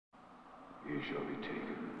You shall be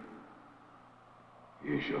taken.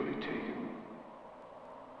 You shall be taken.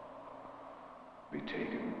 Be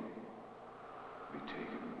taken. Be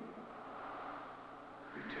taken.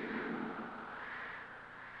 Be taken.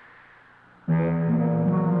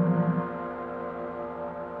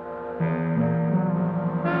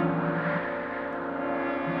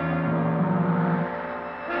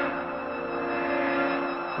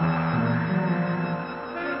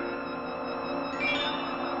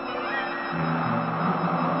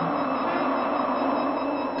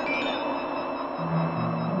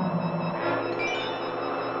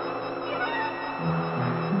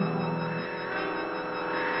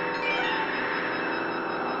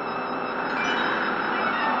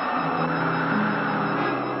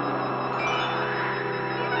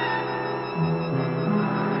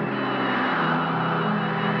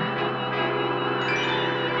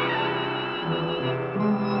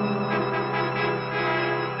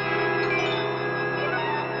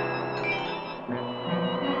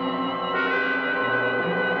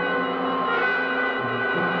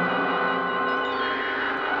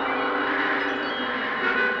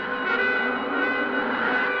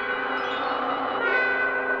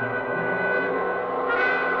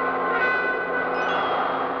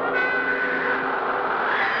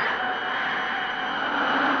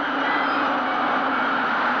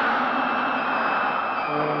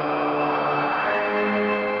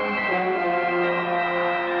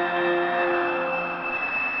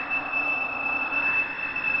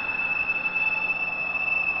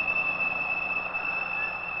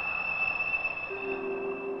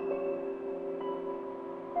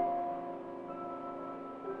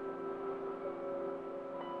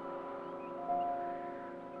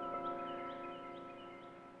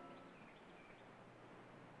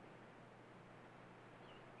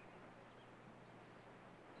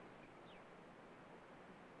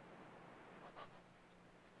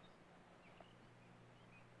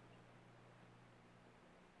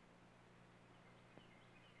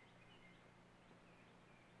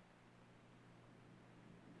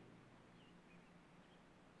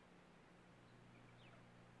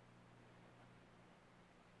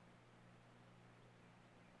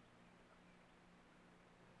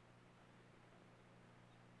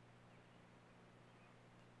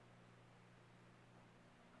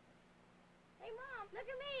 Mom, look at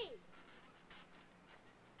me.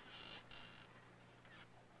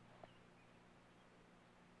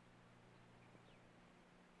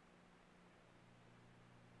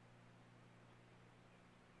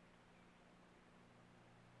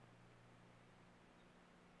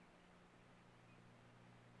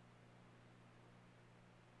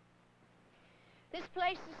 This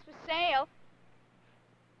place is for sale.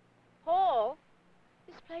 Paul,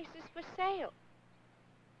 this place is for sale.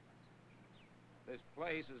 This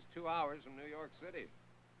place is 2 hours from New York City.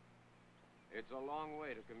 It's a long way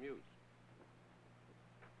to commute.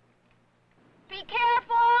 Be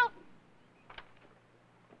careful!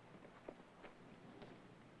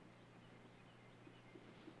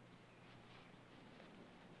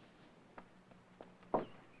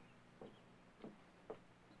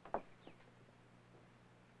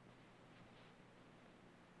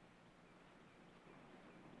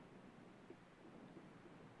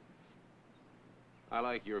 I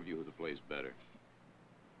like your view of the place better.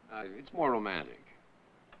 It's more romantic.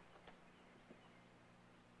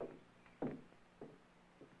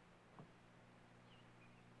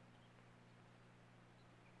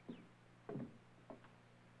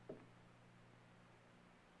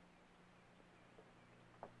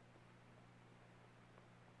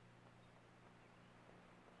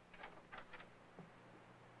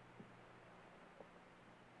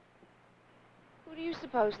 Who do you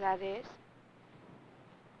suppose that is?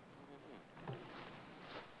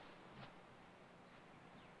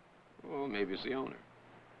 Well, maybe it's the owner.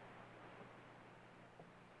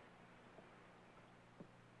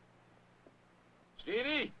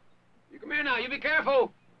 Stevie, you come here now. You be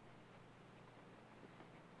careful.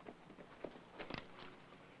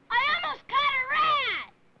 I almost caught a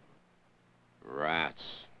rat! Rats.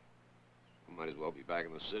 We might as well be back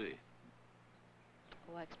in the city.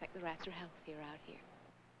 Oh, I expect the rats are healthier out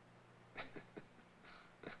here.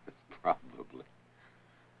 Probably.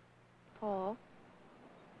 Paul?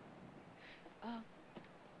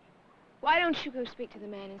 Why don't you go speak to the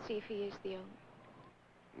man and see if he is the owner?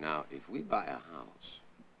 Now, if we buy a house,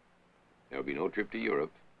 there'll be no trip to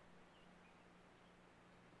Europe.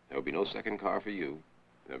 There'll be no second car for you.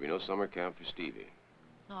 There'll be no summer camp for Stevie.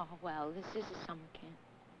 Oh, well, this is a summer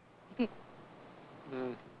camp.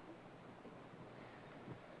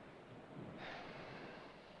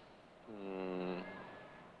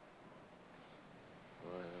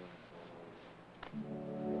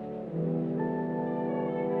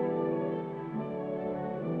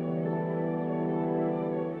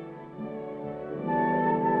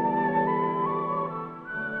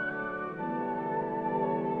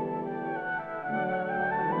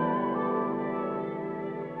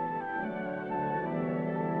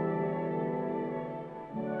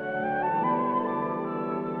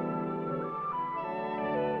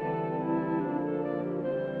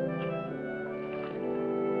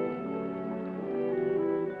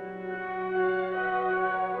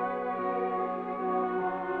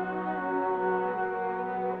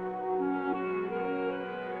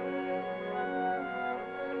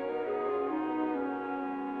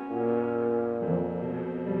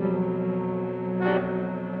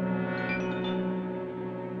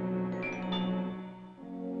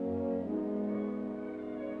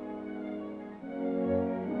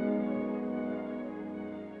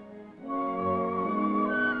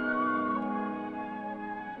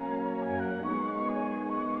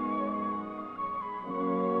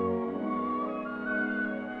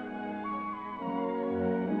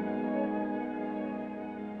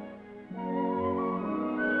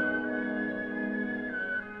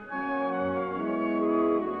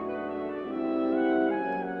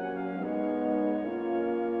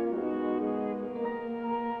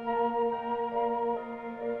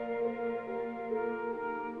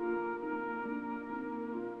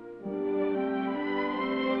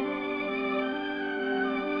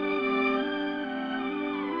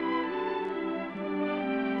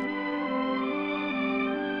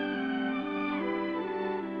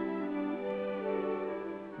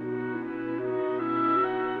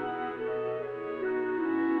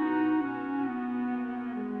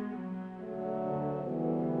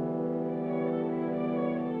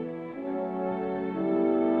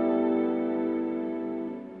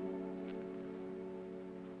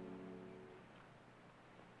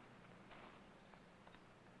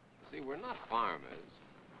 we're not farmers.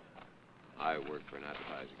 I work for an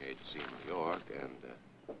advertising agency in New York, and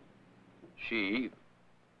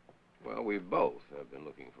well, we both have been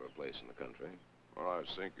looking for a place in the country. Well, I was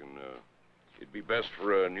thinking it'd be best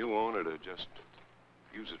for a new owner to just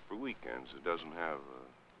use it for weekends. It doesn't have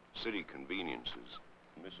city conveniences.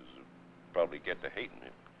 Missus would probably get to hating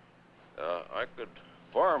it. I could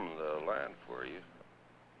farm the land for you.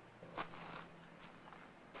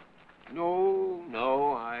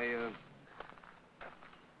 No, I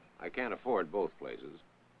can't afford both places.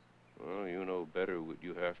 Well, you know better what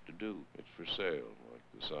you have to do. It's for sale, like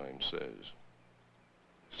the sign says.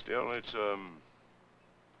 Still, it's a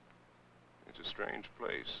strange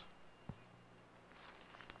place.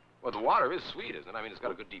 Well, the water is sweet, isn't it? I mean, it's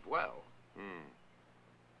got a good deep well.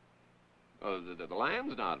 Oh, the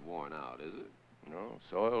land's not worn out, is it? No,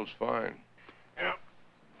 soil's fine. Yeah.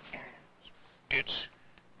 It's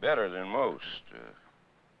better than most,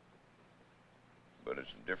 but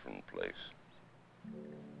it's a different place.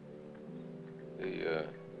 The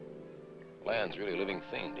land's really a living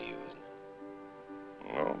thing to you, isn't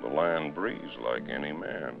it? Well, the land breathes like any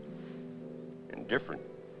man. Indifferent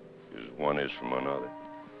as one is from another.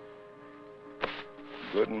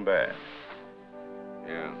 Good and bad.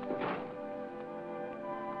 Yeah.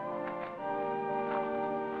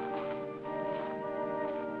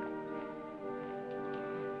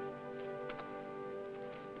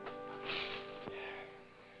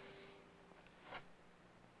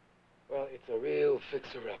 Well, it's a real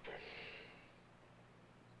fixer-upper.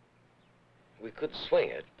 We could swing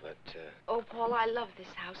it, but, Oh, Paul, I love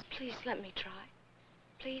this house. Please let me try.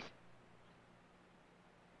 Please.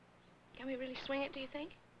 Can we really swing it, do you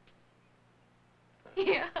think?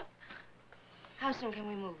 Yeah. How soon can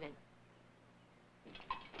we move in?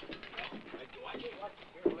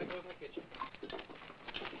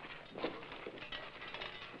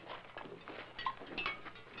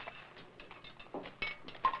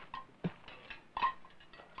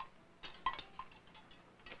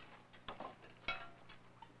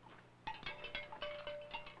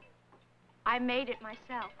 I made it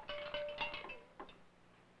myself.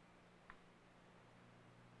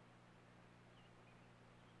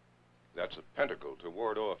 That's a pentacle to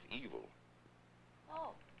ward off evil.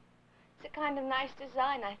 Oh, it's a kind of nice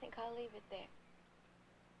design. I think I'll leave it there.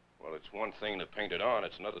 Well, it's one thing to paint it on,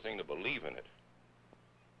 it's another thing to believe in it.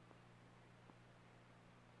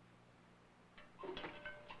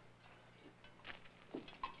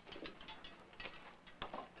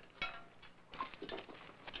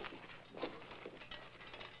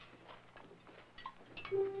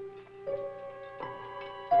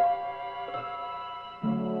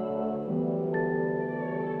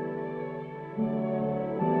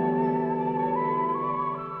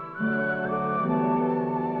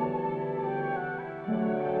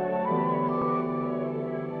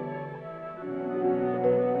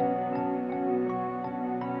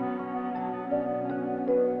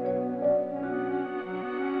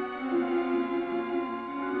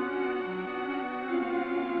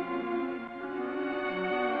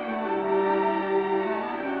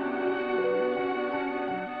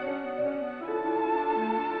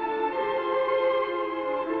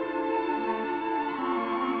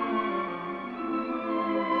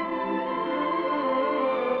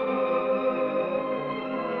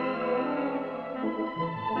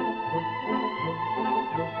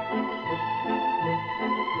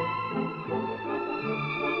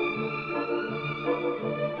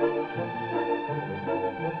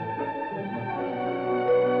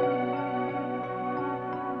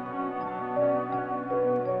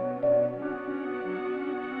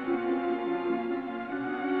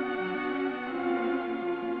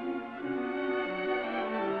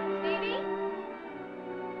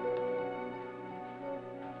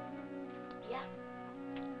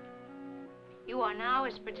 You are now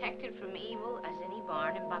as protected from evil as any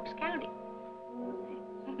barn in Bucks County.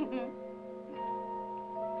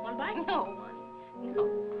 One bite? No, honey. No.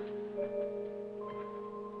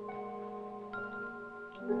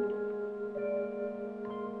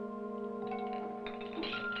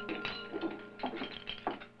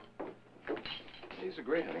 These are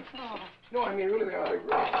great, honey. Oh. No, I mean, really, they are. They're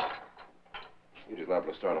great. You're just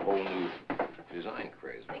liable to start a whole new design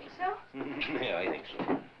craze. Think so? Yeah, I think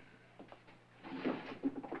so.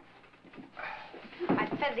 I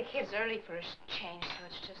fed the kids early for a change, so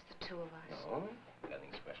it's just the two of us. Oh,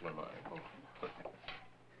 nothing special in mind. Oh.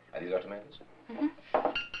 Are these our tomatoes? Mm-hmm.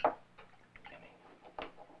 Yummy.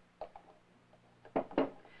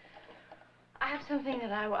 I have something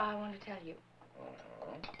that I want to tell you.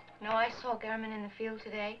 Uh-huh. No, I saw Garman in the field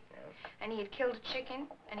today, Yeah. And he had killed a chicken,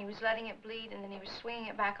 and he was letting it bleed, and then he was swinging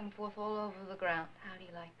it back and forth all over the ground. How do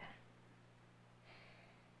you like that?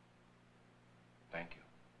 Thank you.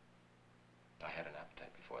 I had an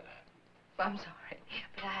appetite before that. Well, I'm sorry,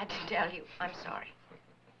 but I had to tell you, I'm sorry.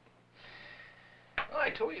 Well,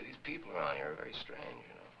 I told you, these people around here are very strange,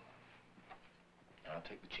 you know. I'll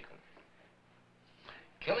take the chicken.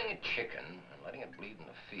 Killing a chicken and letting it bleed in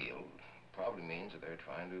the field probably means that they're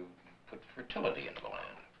trying to put fertility into the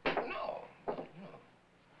land. No, you know,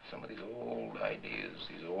 some of these old ideas,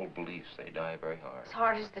 these old beliefs, they die very hard. As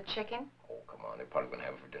hard as the chicken? Oh, come on, they're probably going to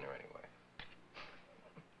have it for dinner anyway.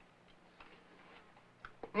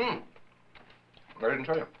 I didn't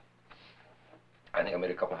tell you. I think I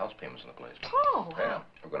made a couple of house payments on the place. Oh, wow. Yeah,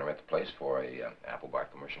 we're going to rent the place for a apple bar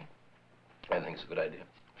commercial. I think it's a good idea.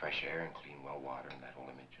 Fresh air and clean well water and that whole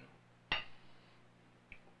image, you know.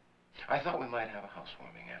 I thought we might have a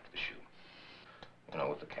housewarming after the shoot. You know,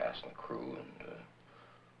 with the cast and the crew and,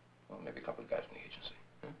 well, maybe a couple of guys from the agency.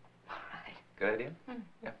 Huh? All right. Good idea? Mm.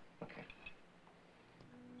 Yeah, okay.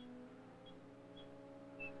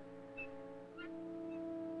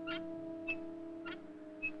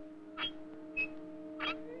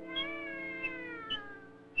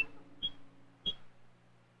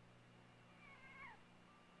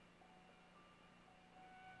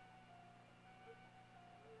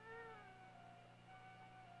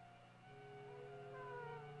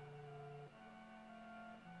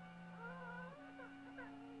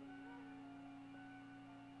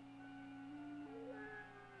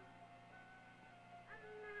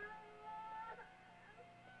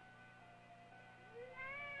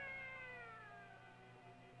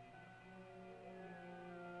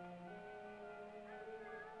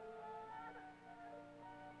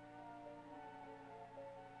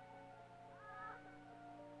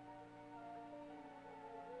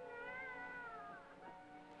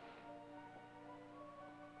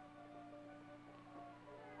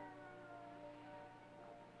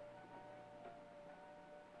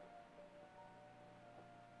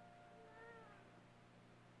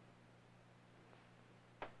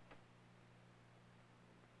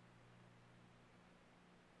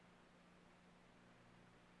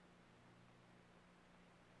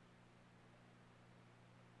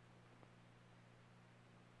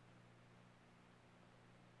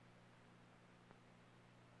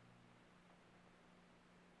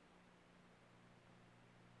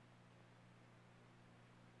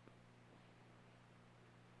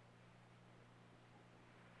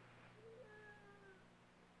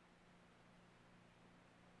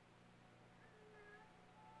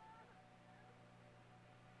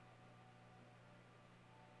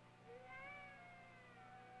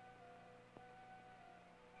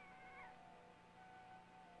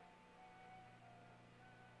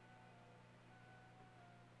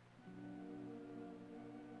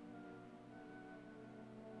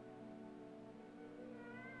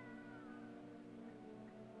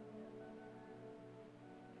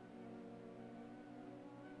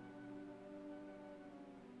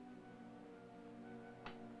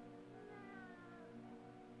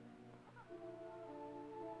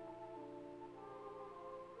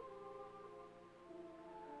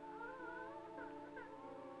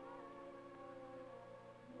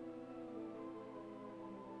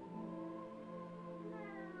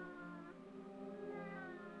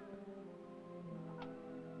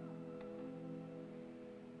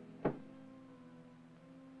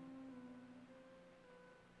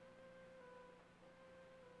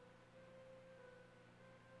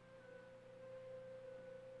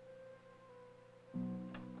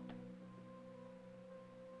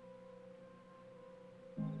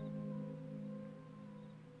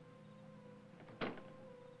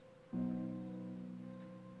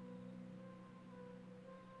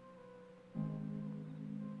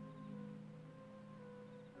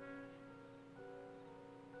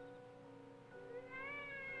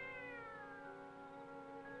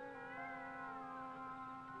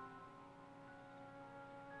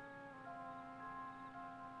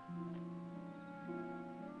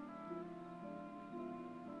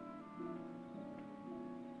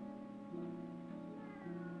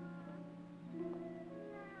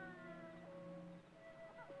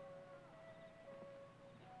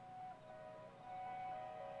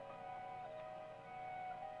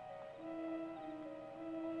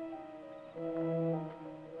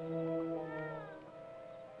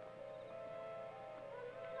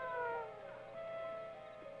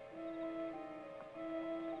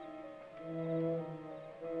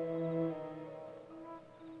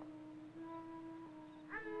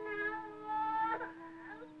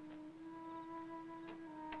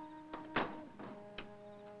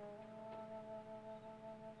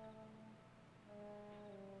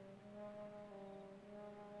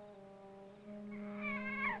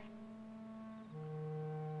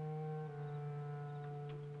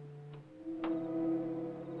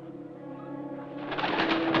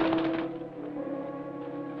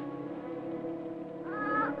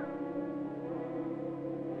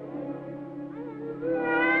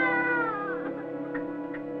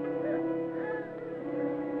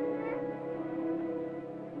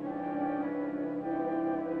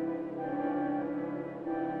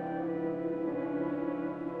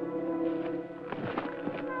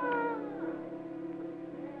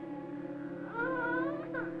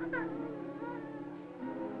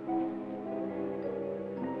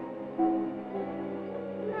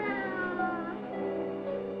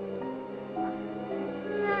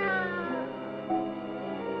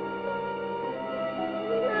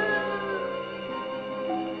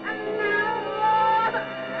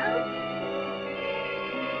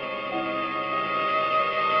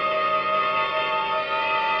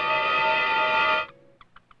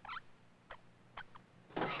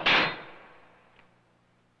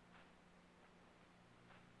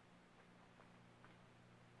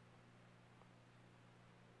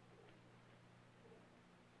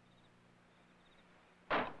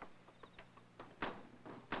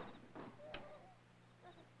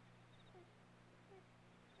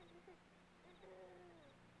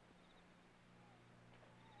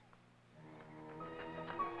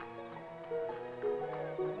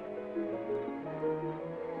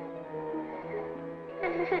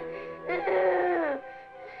 Come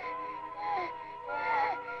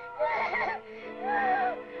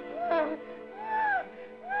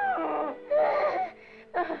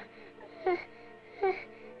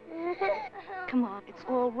on, it's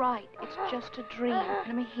all right. It's just a dream.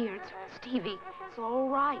 Let me hear. It's Stevie. It's all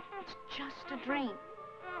right. It's just a dream.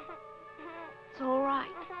 It's all right.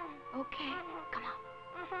 Okay, come on.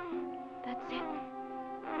 That's it.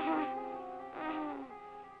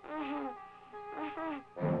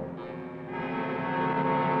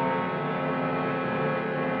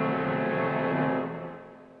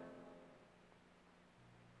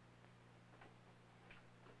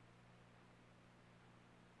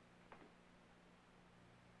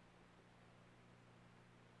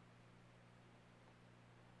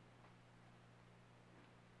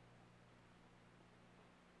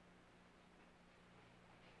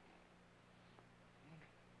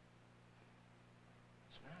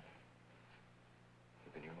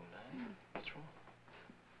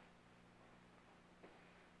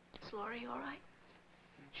 Is Laurie all right?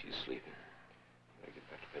 She's sleeping. Gotta get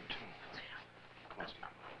back to bed, too. Come on, Steve.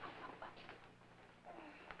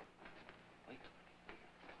 Wait.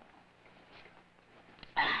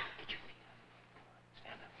 Get your feet up.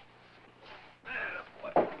 Stand up.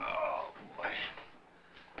 Boy. Oh, boy.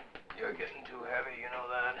 You're getting too heavy, you know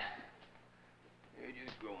that? You're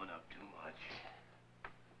just growing up too much.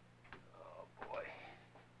 Oh, boy.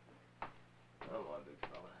 Come on, big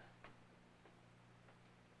fella.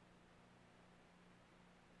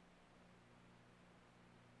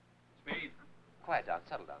 Speed. Quiet down,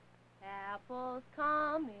 settle down. Apples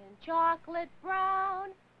come in chocolate brown.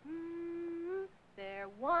 They're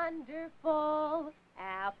wonderful.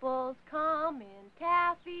 Apples come in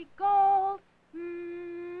taffy gold.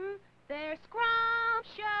 They're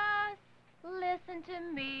scrumptious. Listen to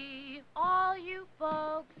me, all you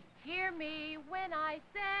folks. Hear me when I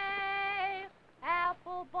say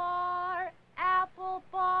apple bar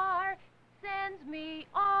sends me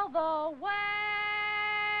all the way.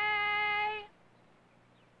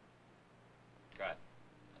 Cut.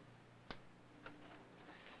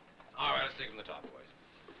 All right, let's take from the top, boys.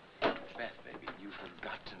 Beth, baby, you have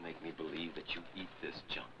got to make me believe that you eat this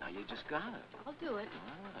junk. Now, you just gotta. I'll do it.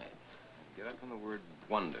 All right. Get up on the word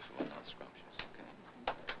wonderful, not scrumptious, okay?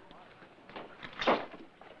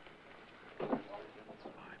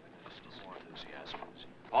 More enthusiasm.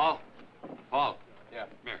 Paul. Yeah.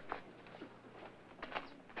 Come here.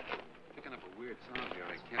 Picking up a weird sound here.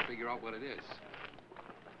 I can't figure out what it is.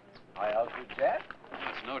 High altitude jet?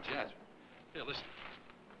 It's no jet. Here, listen.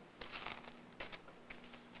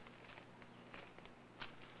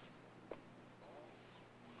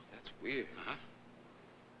 That's weird. Uh-huh.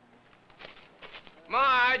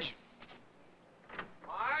 Marge!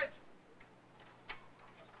 Marge?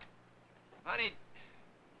 Honey,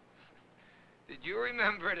 did you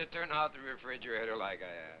remember to turn out the refrigerator like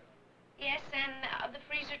I asked? Yes, and the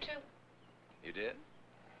freezer, too. You did?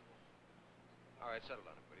 All right, settle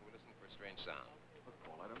down, buddy. We're listening for a strange sound. Look,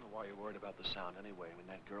 Paul, I don't know why you're worried about the sound anyway. I mean,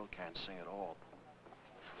 that girl can't sing at all.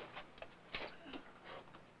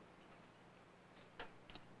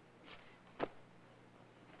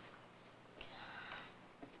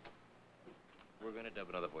 We're going to dub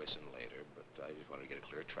another voice in later, but I just wanted to get a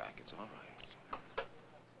clear track. It's all right.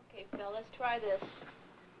 Okay, Phil, let's try this.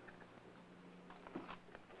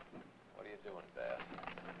 What are you doing, Beth?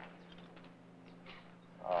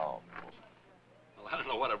 Oh. Well, I don't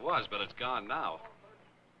know what it was, but it's gone now.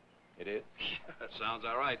 It is? That sounds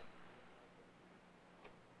all right.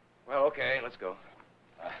 Well, okay, let's go.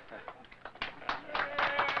 All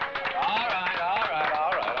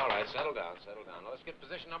right. Settle down. Now, let's get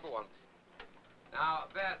position number one. Now,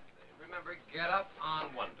 Beth, remember, get up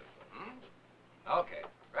on wonderful. Okay.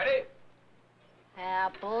 Ready?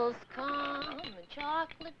 Apples come in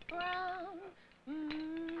chocolate brown.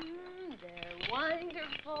 They're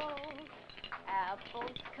wonderful.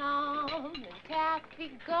 Apples come in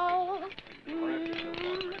taffy gold.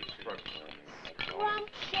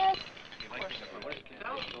 Scrumptious.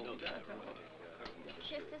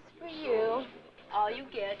 Kisses for you. All you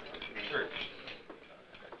get.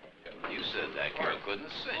 You said that girl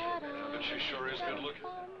couldn't sing. But she sure is good looking.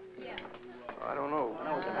 Yeah. I don't know.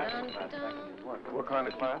 That was an acting class back in New York. What kind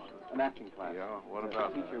of class? An acting class. Yeah, what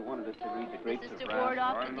about The teacher wanted us to read The Grapes This is of to Wrath. ward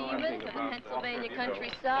off I the know demons nothing of the about Pennsylvania that.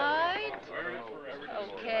 countryside.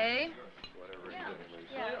 Okay.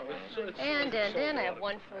 And I have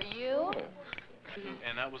one for you.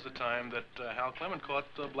 And that was the time that Hal Clement caught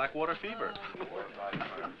Blackwater fever.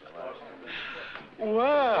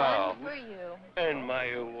 Wow. For you. And my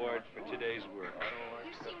award for today's work.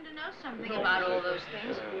 You seem to know something about all those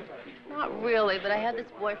things. Not really, but I had this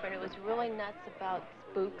boyfriend who was really nuts about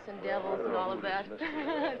spooks and devils and all of that.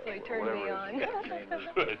 So he turned me on.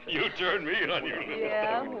 You turned me on, you little...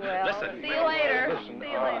 Yeah, well, Listen. see you later. See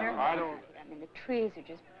you later. I don't... I mean, the trees are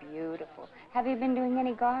just beautiful. Have you been doing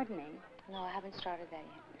any gardening? No, I haven't started that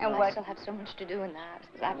yet. And I what? still have so much to do in the house.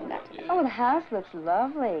 After that. Oh, the house looks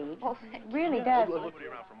lovely. Oh, thank It really does. Nobody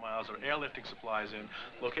around for miles. There are airlifting supplies in.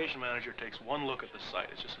 Location manager takes one look at the site.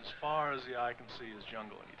 It's just as far as the eye can see is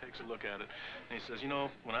jungle. And he takes a look at it, and he says, you know,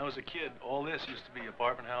 when I was a kid, all this used to be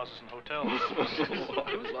apartment houses and hotels.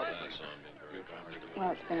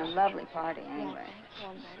 Well, it's been a lovely party anyway.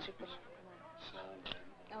 Well, magic, but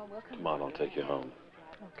Oh, we'll Come on, I'll take you home.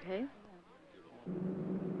 Okay.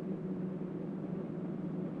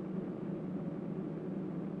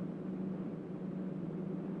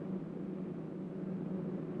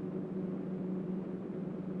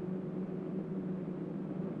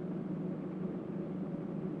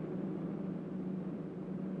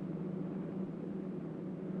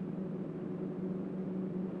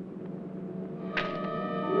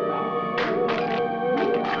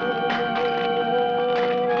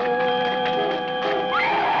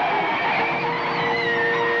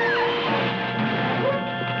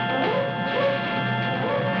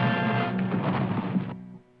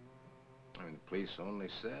 Only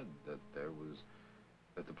said that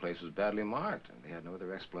the place was badly marked, and they had no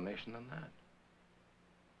other explanation than that.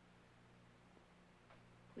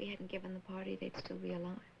 if we hadn't given the party, they'd still be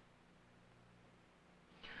alive.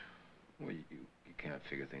 Well, you can't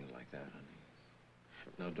figure things like that,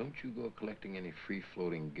 honey. Now, don't you go collecting any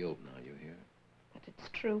free-floating guilt now, you hear? But it's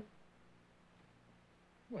true.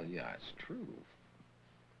 Well, yeah, it's true.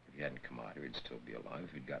 If you hadn't come out here, he'd still be alive.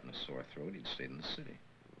 If he'd gotten a sore throat, he'd stayed in the city.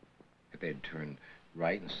 If they'd turned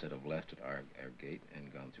right instead of left at our gate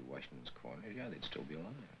and gone through Washington's Corner, yeah, they'd still be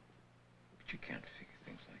alive. But you can't figure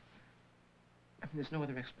things like that. I mean, there's no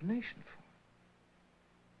other explanation for it.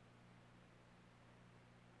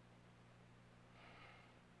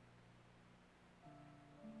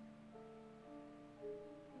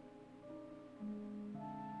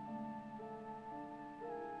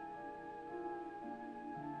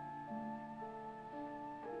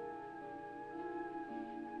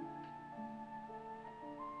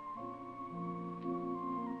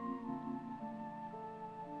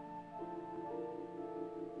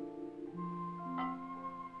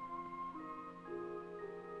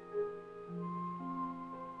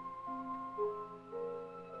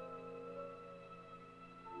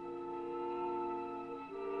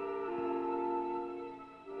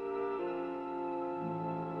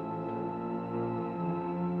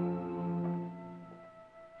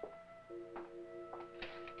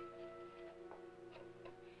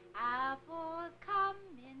 Apples come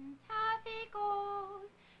in taffy gold.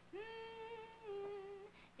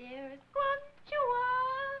 There's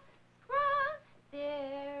scrunchua,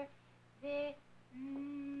 there, they,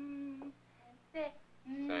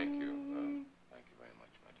 Thank you. Thank you very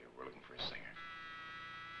much, my dear. We're looking for a singer.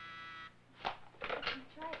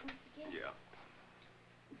 Try it once again. Yeah.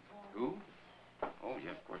 Who? Oh,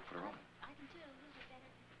 yeah, of course. Put her on.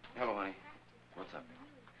 Hello, honey. What's up?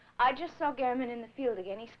 I just saw Garriman in the field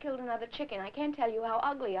again. He's killed another chicken. I can't tell you how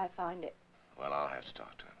ugly I find it. Well, I'll have to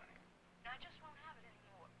talk to him, honey. I just won't have it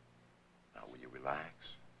anymore. Now, will you relax?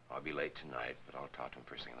 I'll be late tonight, but I'll talk to him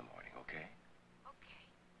first thing in the morning, okay? Okay.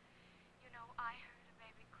 You know, I heard a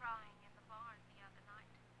baby crying in the barn the other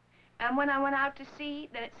night. And when I went out to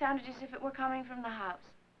see, then it sounded as if it were coming from the house.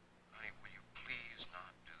 Honey, will you please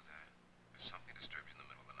not do that? If something disturbs you in the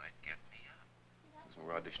middle of the night, get me up. Listen,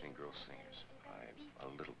 we're auditioning girl singers. I'm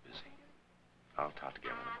a little busy. I'll talk to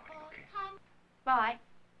Gavin in the morning, okay? Bye.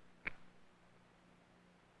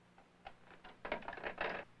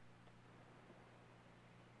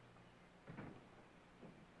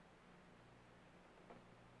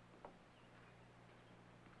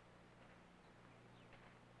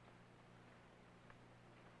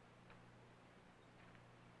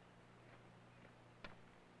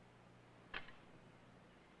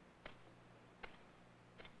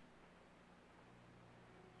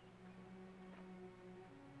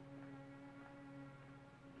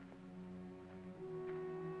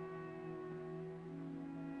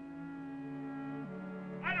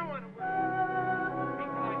 I don't want to work.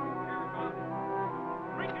 People I can care about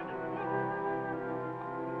drinking and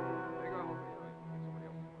They got home behind. Get somebody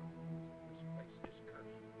else. This place is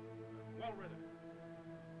cursed. well rid of it.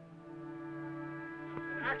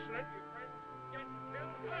 An accident, your friends get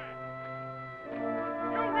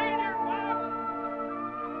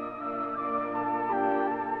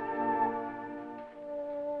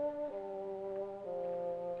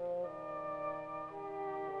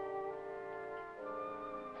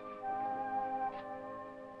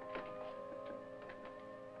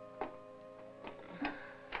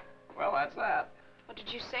that's that. What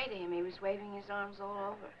did you say to him? He was waving his arms all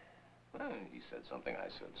over. Well, he said something, I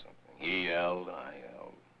said something. He yelled, and I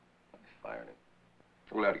yelled. I fired him.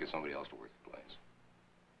 We'll have to get somebody else to work the place.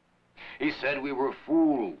 He said we were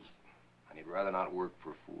fools, and he'd rather not work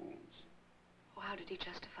for fools. Well, how did he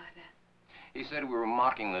justify that? He said we were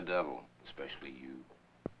mocking the devil, especially you.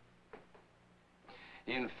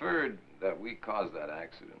 He inferred that we caused that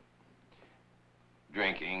accident.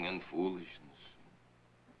 Drinking and foolishness.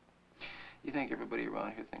 You think everybody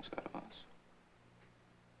around here thinks that of us?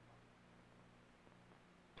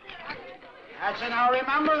 That's it. Now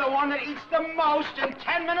remember, the one that eats the most in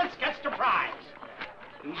 10 minutes gets the prize.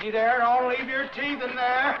 Easy there. Don't leave your teeth in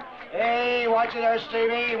there. Hey, watch it there,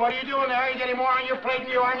 Stevie. What are you doing there? You're getting more on your plate than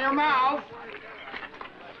you on your mouth.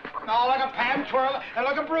 Oh, look at Pam twirl, and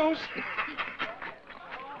look at Bruce.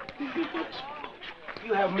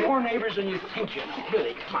 You have more neighbors than you think you know.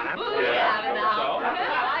 Really, come on.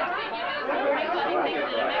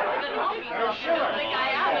 Sure,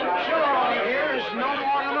 all you hear is no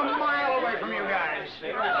more than a mile away from you guys.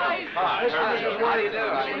 Hi, how do you do?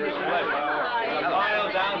 A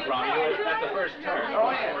mile down from you at the first turn.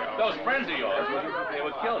 Oh, yeah. Those friends of yours, they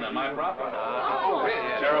were killing on my property. Oh,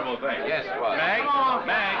 really? Terrible thing. Yes, it was.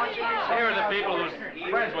 Mag, here are the people whose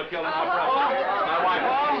friends were killed on my property. My wife,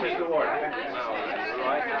 Mr. Ward.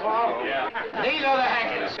 Yeah. These are the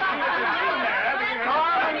Hackets.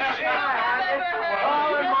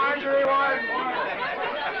 Paul and Marjorie Warden.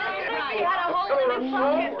 You had a hole in his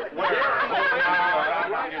pocket.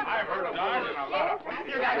 I've heard of ours and a lot of...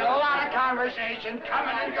 You got a lot of conversation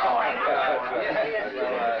coming and going.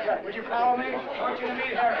 Would you follow me? I want you to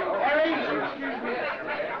meet Harry.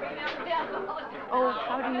 Oh,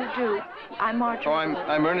 how do you do? I'm Marjorie. Oh,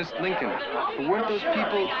 I'm Ernest Lincoln. Weren't those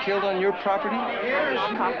people killed on your property?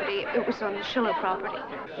 Property. It was on the Schiller property.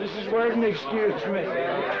 Mrs. Worden, excuse me.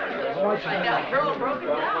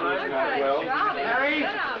 Harry,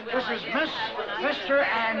 this is Mr.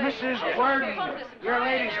 and Mrs. Worden, your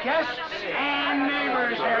ladies' guests and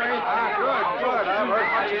neighbors, Harry. Good. I've heard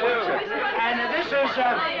what you do. And this is,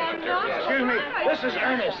 excuse me, this is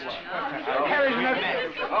Ernest. Harry's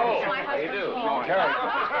nephew. Oh, how do you do?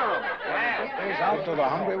 Things out to the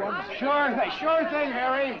hungry ones? Sure thing,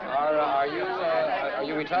 Harry. Are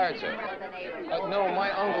you retired, sir? No, my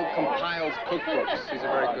uncle compiles cookbooks. He's a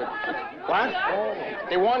very good cook. What?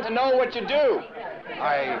 They want to know what you do.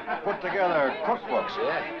 I put together cookbooks.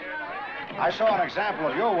 Yeah. I saw an example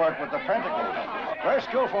of your work with the pentacle. Very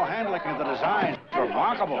skillful handling of the design.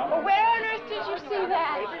 Remarkable. Well, where on earth did you see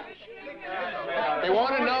that? They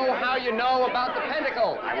want to know how you know about the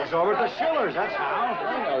pentacle. I was over at the Schillers, that's how.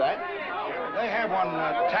 I know that. They have one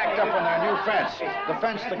tacked up on their new fence. The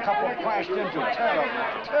fence the couple crashed into. Terrible.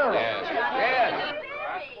 Yes.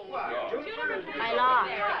 I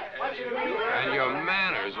lost. And your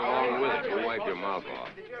manners along with it to wipe your mouth off.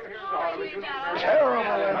 Terrible.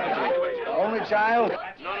 Only child?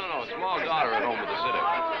 No. Small daughter at home with a sitter.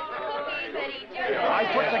 I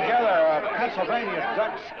put together a Pennsylvania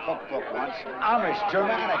Dutch cookbook once. Amish,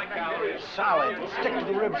 Germanic, solid, stick to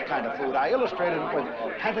the ribs kind of food. I illustrated it with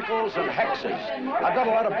pentacles and hexes. I've got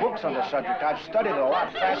a lot of books on the subject. I've studied it a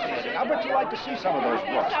lot. Fascinating. I bet you'd like to see some of those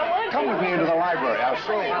books. Come with me into the library. I'll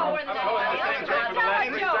show you. Paul's gonna tell a joke.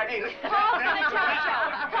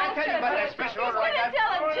 I'll tell you about that special order I got.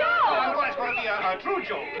 He's gonna tell a joke. It's going to be a true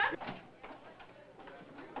joke.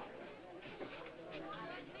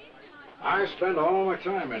 I spend all my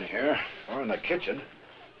time in here, or in the kitchen,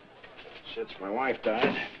 since my wife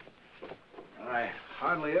died. I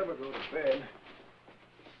hardly ever go to bed.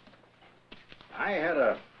 I had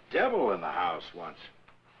a devil in the house once.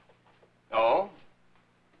 Oh?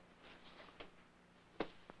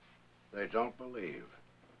 They don't believe.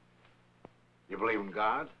 You believe in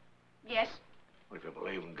God? Yes. Well, if you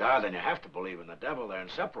believe in God, then you have to believe in the devil. They're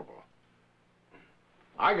inseparable.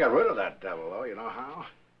 I got rid of that devil, though. You know how?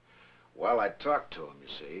 Well, I talked to him, you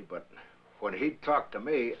see, but when he talked to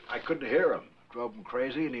me, I couldn't hear him. Drove him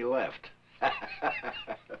crazy, and he left.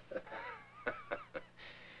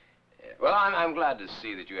 Well, I'm glad to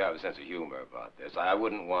see that you have a sense of humor about this. I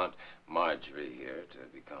wouldn't want Marjorie here to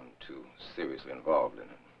become too seriously involved in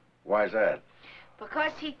it. Why's that?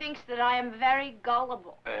 Because he thinks that I am very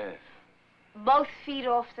gullible. Both feet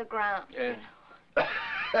off the ground.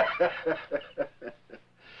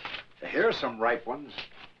 Here's some ripe ones.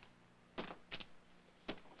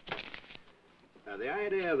 Now, the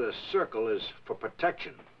idea of the circle is for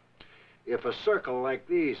protection. If a circle like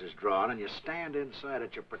these is drawn and you stand inside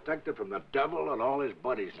it, you're protected from the devil and all his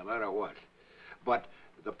buddies, no matter what. But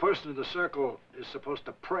the person in the circle is supposed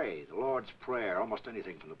to pray, the Lord's Prayer, almost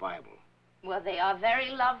anything from the Bible. Well, they are very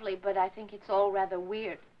lovely, but I think it's all rather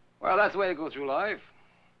weird. Well, that's the way to go through life.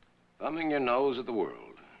 Thumbing your nose at the world.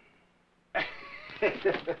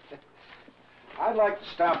 I'd like to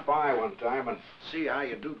stop by one time and see how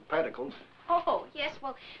you do the pedicles. Oh, yes,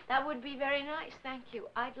 well, that would be very nice. Thank you.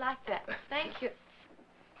 I'd like that. Thank you.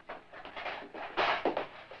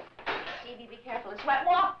 Stevie, be careful. It's wet.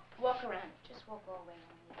 Walk around. Just walk all the way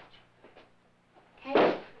on the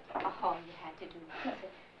edge. Okay? Oh, you had to do that.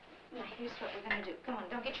 Now, here's what we're going to do. Come on,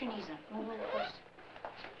 don't get your knees up. Move over first.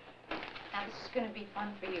 Now, this is going to be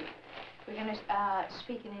fun for you. We're going to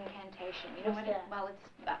speak an incantation. You know what? Well, it's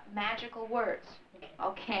magical words.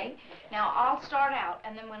 Okay? Now, I'll start out,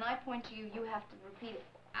 and then when I point to you, you have to repeat it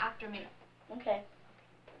after me. Okay.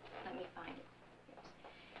 Let me find it. Yes.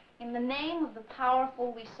 In the name of the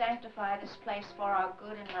powerful, we sanctify this place for our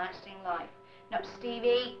good and lasting life. No,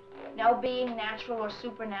 Stevie, no being natural or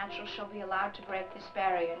supernatural shall be allowed to break this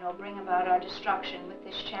barrier, nor bring about our destruction. With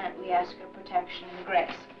this chant, we ask your protection and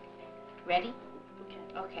grace. Ready?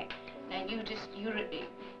 Okay. Now,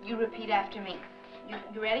 you repeat after me.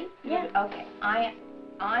 You ready? Yeah. Okay. I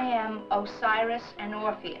am Osiris and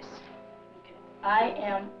Orpheus. Okay. I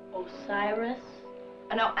am Osiris.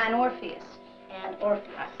 No, and Orpheus. And Orpheus.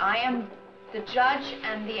 I am the judge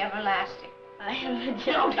and the everlasting. I am the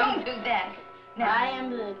judge. No, don't do that. Now. I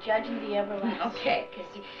am the judge and the everlasting. Okay,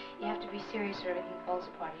 because you have to be serious or everything falls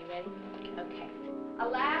apart. Are you ready? Okay.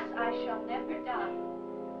 Alas, I shall never die.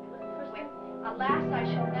 Wait. Alas, I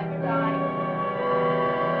shall never die.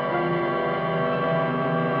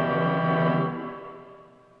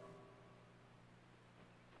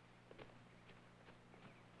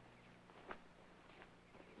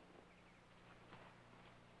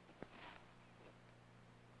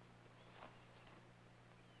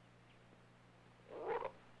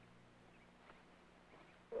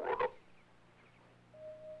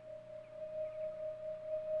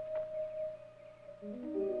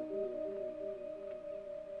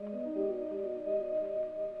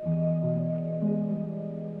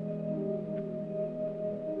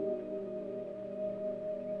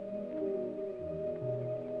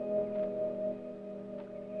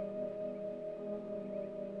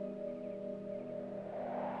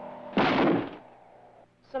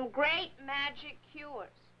 Some great magic cures.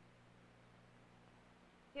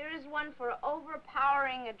 Here is one for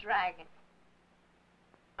overpowering a dragon.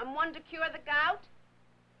 And one to cure the gout.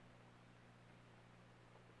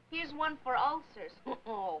 Here's one for ulcers.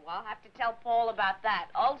 Oh, I'll have to tell Paul about that.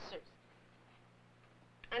 Ulcers.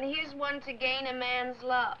 And here's one to gain a man's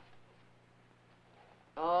love.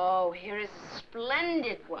 Oh, here is a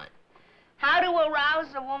splendid one. How to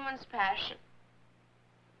arouse a woman's passion.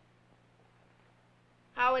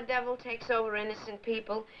 How a devil takes over innocent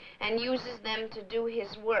people and uses them to do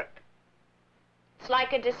his work. It's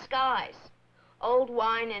like a disguise. Old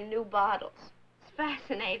wine in new bottles. It's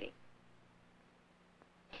fascinating.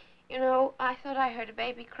 You know, I thought I heard a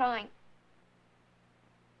baby crying.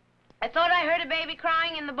 I thought I heard a baby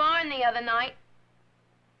crying in the barn the other night.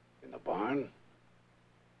 In the barn?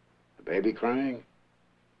 The baby crying?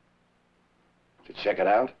 Did you check it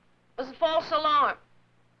out? It was a false alarm.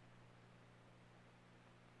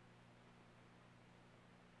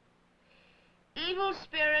 Evil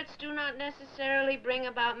spirits do not necessarily bring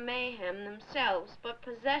about mayhem themselves, but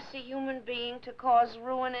possess a human being to cause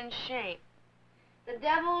ruin and shame. The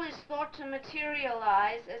devil is thought to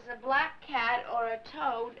materialize as a black cat or a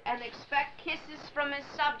toad and expect kisses from his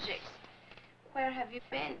subjects. Where have you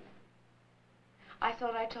been? I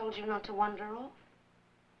thought I told you not to wander off.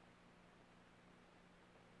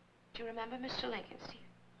 Do you remember Mr. Lincoln, Steve?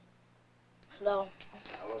 Hello.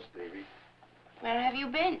 Hello, Stevie. Where have you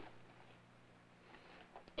been?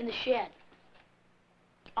 In the shed.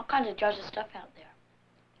 All kinds of jars of stuff out there.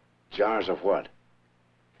 Jars of what?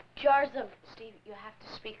 Jars of... Steve, you have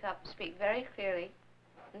to speak up. Speak very clearly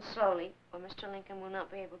and slowly, or Mr. Lincoln will not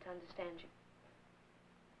be able to understand you.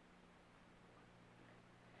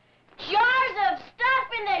 Jars of stuff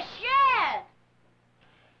in the shed!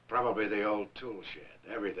 Probably the old tool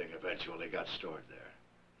shed. Everything eventually got stored there.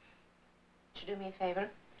 Would you do me a favor?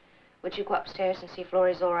 Would you go upstairs and see if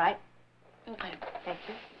Florrie's all right? Okay. Thank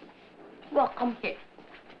you. Welcome. Here.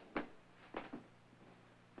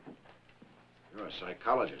 You're a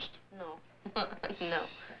psychologist. No. No.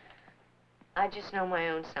 I just know my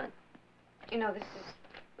own son. You know, this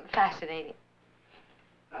is fascinating.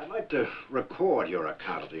 I'd like to record your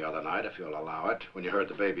account of the other night, if you'll allow it, when you heard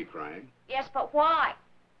the baby crying. Yes, but why?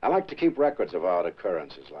 I like to keep records of odd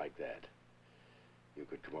occurrences like that. You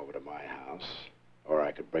could come over to my house, or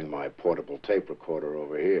I could bring my portable tape recorder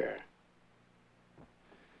over here.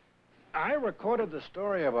 I recorded the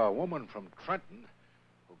story of a woman from Trenton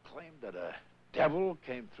who claimed that a devil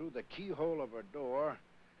came through the keyhole of her door,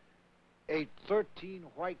 ate 13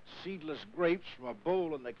 white seedless grapes from a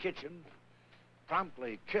bowl in the kitchen,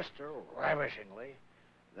 promptly kissed her ravishingly,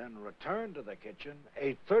 then returned to the kitchen,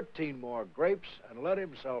 ate 13 more grapes, and let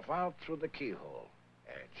himself out through the keyhole.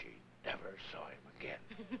 And she never saw him again.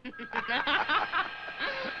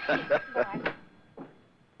 Bye.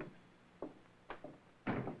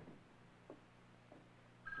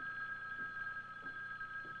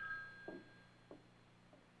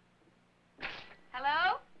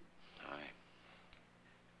 Hello? Hi.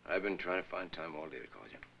 I've been trying to find time all day to call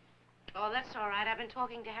you. Oh, that's all right. I've been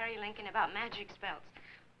talking to Harry Lincoln about magic spells.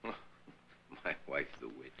 My wife, the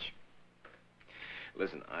witch.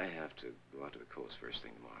 Listen, I have to go out to the coast first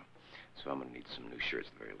thing tomorrow, so I'm gonna need some new shirts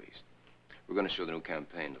at the very least. We're gonna show the new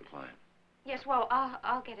campaign to the client. Yes, well,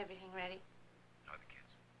 I'll get everything ready. How are the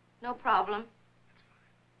kids? No problem. That's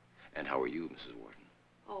fine. And how are you, Mrs. Wharton?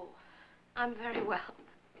 Oh, I'm very well.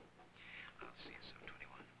 I'll see you soon,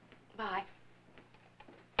 21. Bye.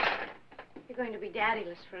 You're going to be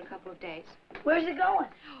daddyless for a couple of days. Where's it going?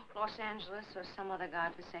 Los Angeles or some other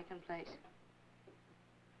godforsaken place.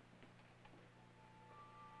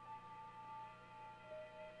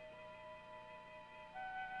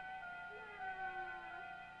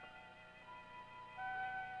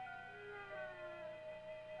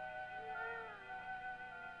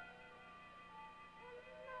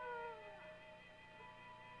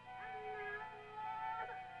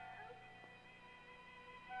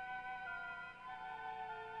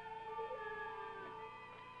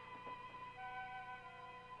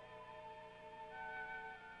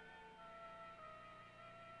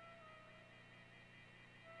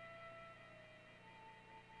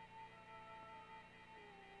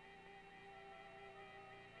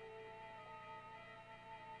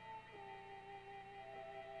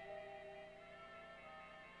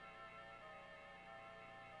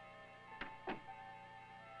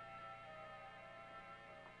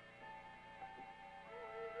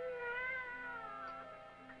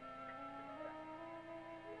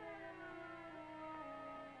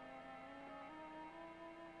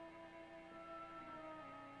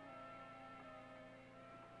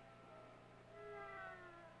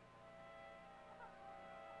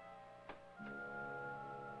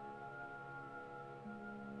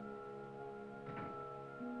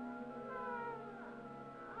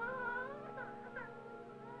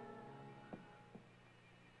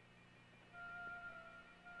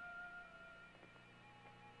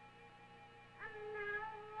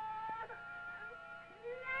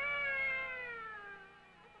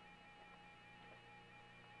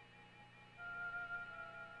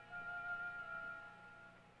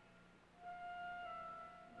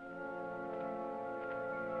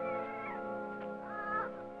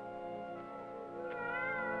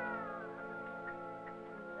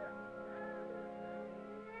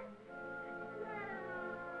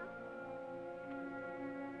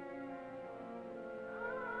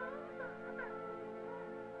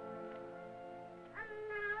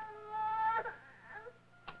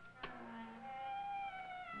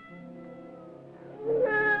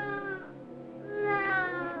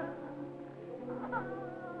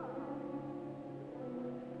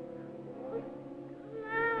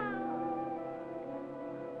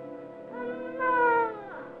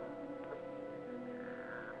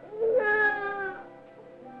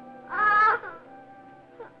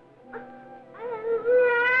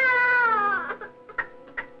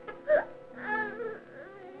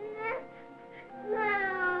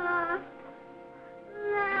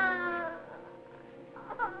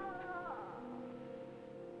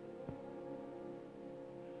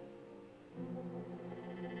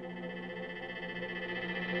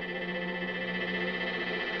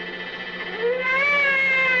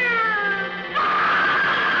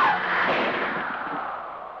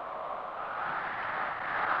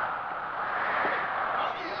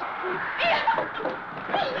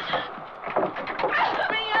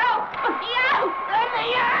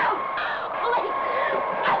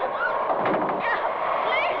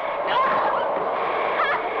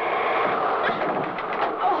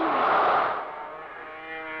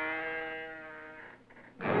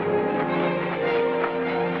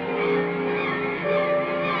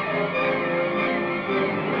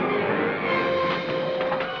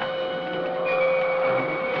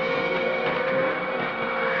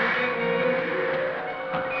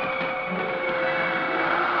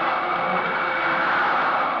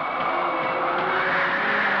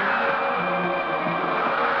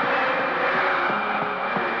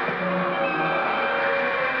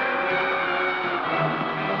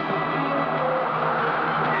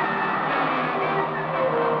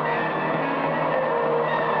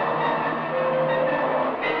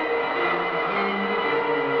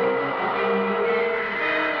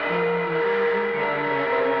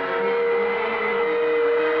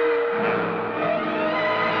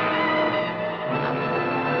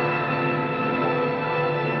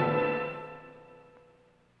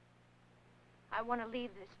 want to leave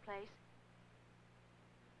this place.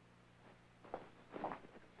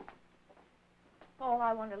 Paul,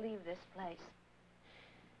 I want to leave this place.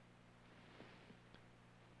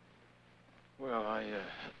 Well, I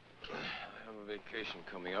have a vacation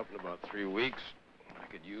coming up in about 3 weeks. I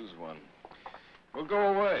could use one. We'll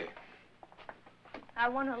go away. I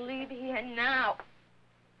want to leave here now.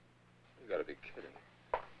 You gotta be kidding.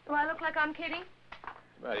 Do I look like I'm kidding?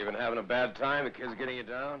 Not even having a bad time? The kid's getting you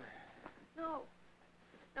down? No.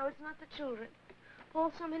 No, it's not the children.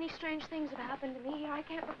 Paul, so many strange things have happened to me here I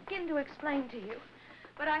can't begin to explain to you.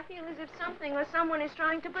 But I feel as if something or someone is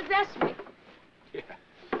trying to possess me.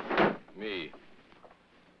 Yeah. Me.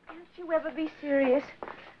 Can't you ever be serious?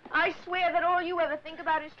 I swear that all you ever think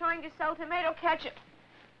about is trying to sell tomato ketchup.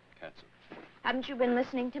 Ketchup. Haven't you been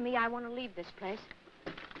listening to me? I want to leave this place.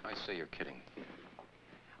 I say you're kidding.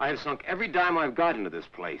 I have sunk every dime I've got into this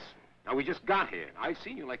place. Now, we just got here. I've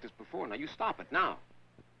seen you like this before. Now, you stop it now.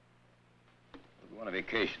 We'll go on a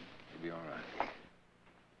vacation. You'll be all right.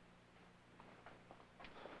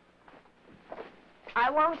 I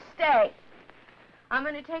won't stay. I'm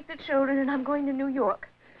going to take the children and I'm going to New York.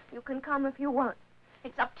 You can come if you want.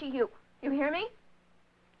 It's up to you. You hear me?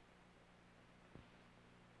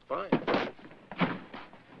 Fine.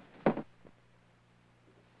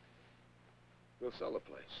 We'll sell the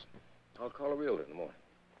place. I'll call a realtor in the morning.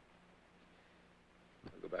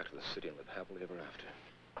 We'll go back to the city and live happily ever after.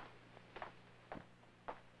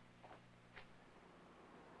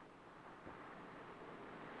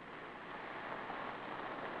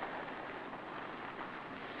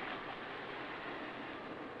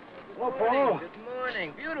 Hello, Paul. Good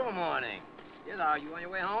morning. Beautiful morning. Yes, are you on your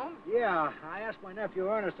way home? Yeah, I asked my nephew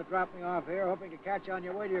Ernest to drop me off here, hoping to catch you on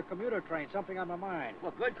your way to your commuter train. Something on my mind.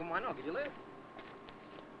 Well, good. Come on. I'll give you a lift.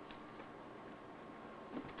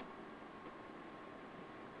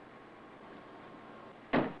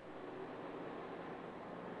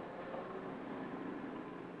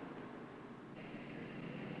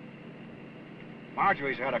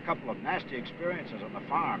 Marjorie's had a couple of nasty experiences on the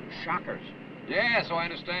farm. Shockers. Yeah, so I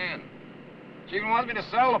understand. She even wants me to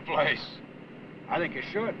sell the place. I think you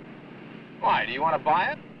should. Why, do you want to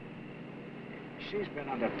buy it? She's been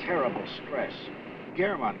under terrible stress.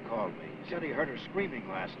 Gehrman called me. He said he heard her screaming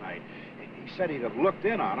last night. He said he'd have looked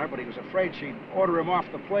in on her, but he was afraid she'd order him off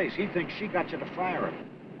the place. He thinks she got you to fire him.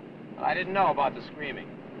 I didn't know about the screaming.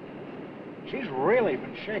 She's really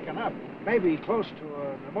been shaken up. Maybe close to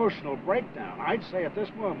an emotional breakdown. I'd say at this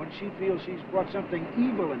moment she feels she's brought something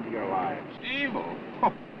evil into your lives. Evil?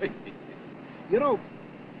 You know,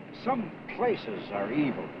 some places are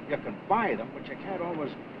evil. You can buy them, but you can't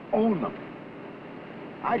always own them.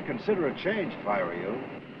 I'd consider a change if I were you.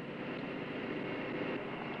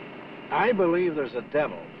 I believe there's a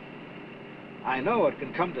devil. I know it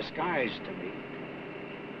can come disguised to me.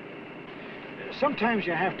 Sometimes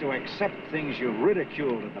you have to accept things you've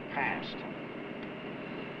ridiculed in the past.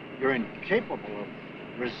 You're incapable of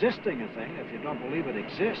resisting a thing if you don't believe it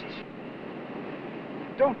exists.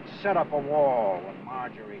 Don't set up a wall when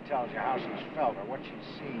Marjorie tells you how she's felt or what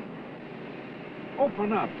she's seen.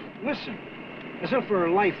 Open up. Listen. As if her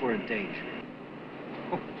life were in danger.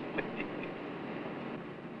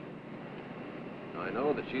 I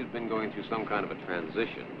know that she's been going through some kind of a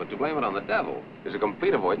transition, but to blame it on the devil is a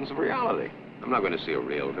complete avoidance of reality. I'm not going to see a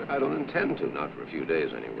realtor. I don't intend to, not for a few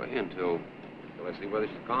days anyway, until I see whether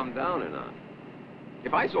she's calmed down or not.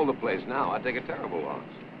 If I sold the place now, I'd take a terrible loss.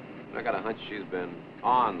 And I got a hunch she's been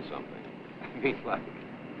on something. I mean, like,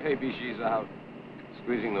 maybe she's out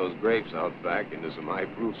squeezing those grapes out back into some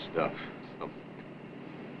high-proof stuff.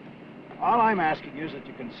 All I'm asking you is that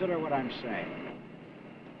you consider what I'm saying.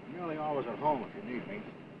 I'm nearly always at home if you need me.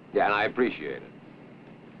 Yeah, and I appreciate it.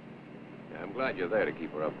 Yeah, I'm glad you're there to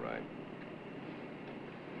keep her upright.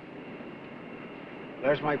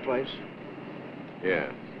 There's my place.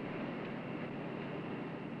 Yeah.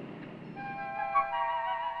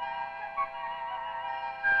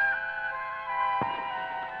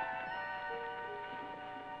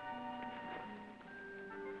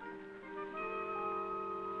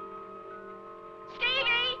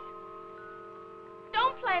 Stevie!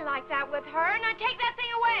 Don't play like that with her. Now take that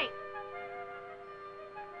thing away.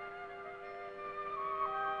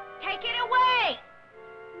 Take it away!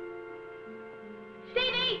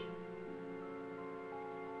 Stevie!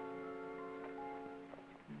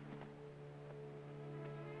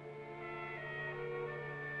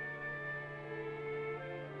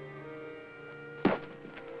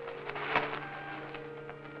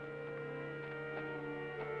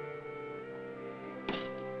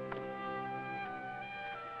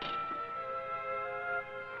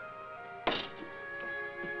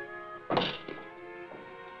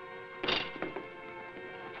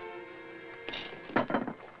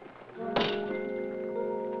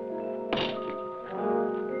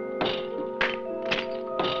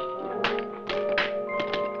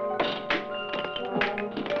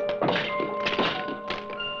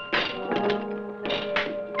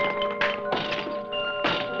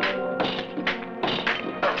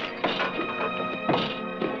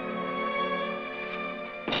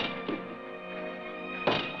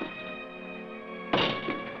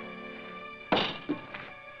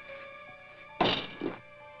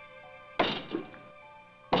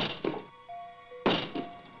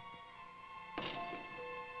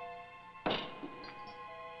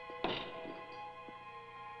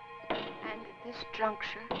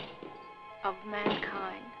 juncture of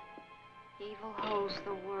mankind, evil holds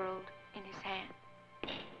the world in his hand.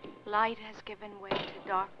 Light has given way to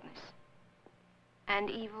darkness, and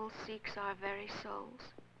evil seeks our very souls.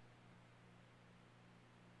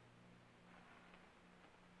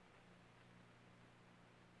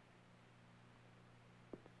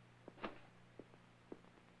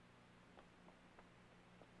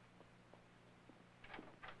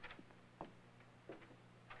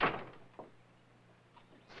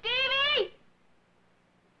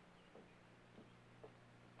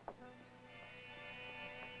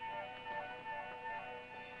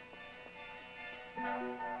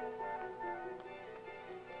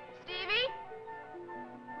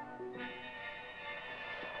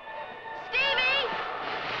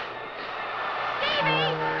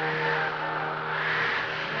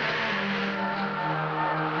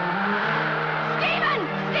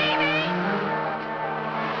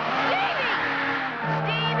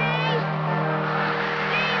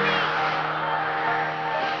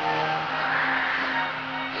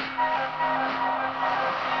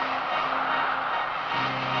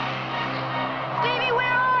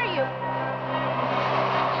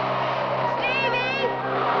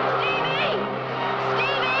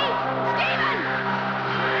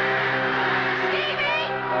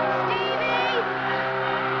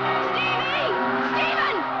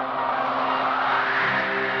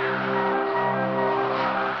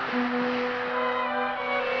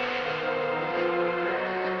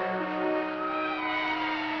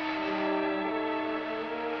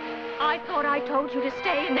 I thought I told you to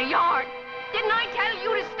stay in the yard. Didn't I tell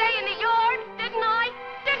you to stay in the yard? Didn't I?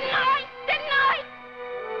 Didn't I? Didn't I?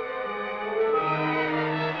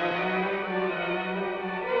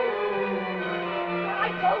 I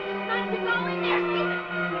told you not to go in there,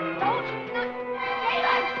 Stephen. Told you to.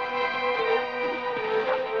 Stephen!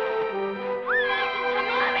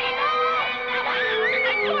 Mommy, no!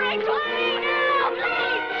 I thought I told you now,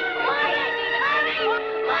 please! Mommy!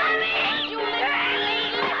 You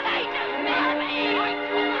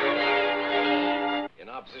In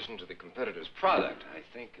opposition to the competitor's product, I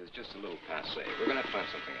think is just a little passé. We're going to have to find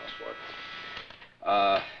something else for it.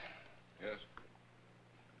 Yes?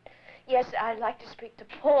 Yes, I'd like to speak to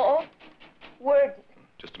Paul Worden.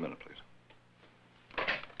 Just a minute, please.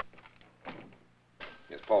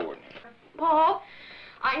 Yes, Paul Worden. Paul,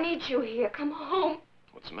 I need you here. Come home.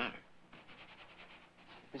 What's the matter?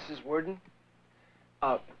 Mrs. Worden?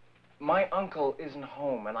 My uncle isn't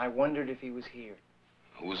home, and I wondered if he was here.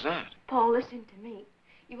 Who was that? Paul, listen to me.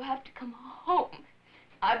 You have to come home.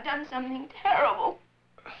 I've done something terrible.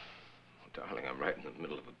 Oh, darling, I'm right in the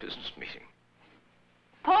middle of a business meeting.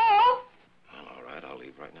 Paul! Well, all right, I'll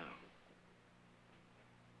leave right now.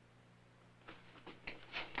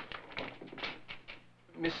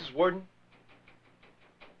 Mrs. Worden?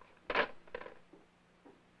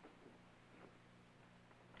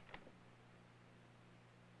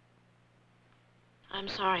 I'm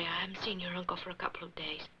sorry, I haven't seen your uncle for a couple of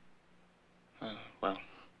days. Well.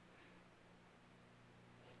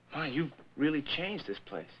 Ma, you've really changed this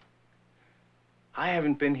place. I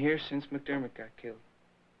haven't been here since McDermott got killed.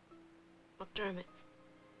 McDermott?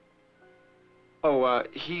 Oh,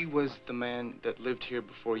 he was the man that lived here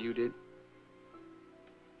before you did.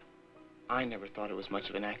 I never thought it was much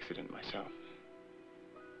of an accident myself.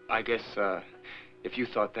 I guess, if you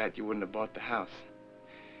thought that, you wouldn't have bought the house.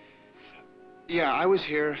 Yeah, I was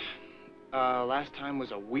here. Last time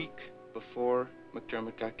was a week before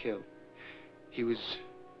McDermott got killed. He was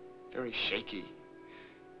very shaky.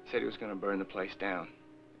 Said he was going to burn the place down.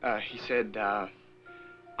 He said,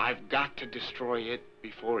 I've got to destroy it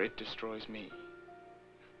before it destroys me.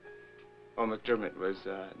 Oh, McDermott was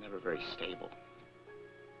never very stable.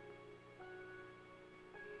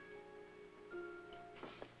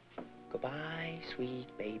 Goodbye, sweet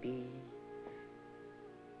baby.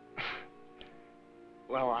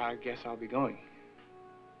 Well, I guess I'll be going.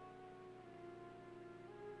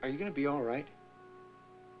 Are you going to be all right?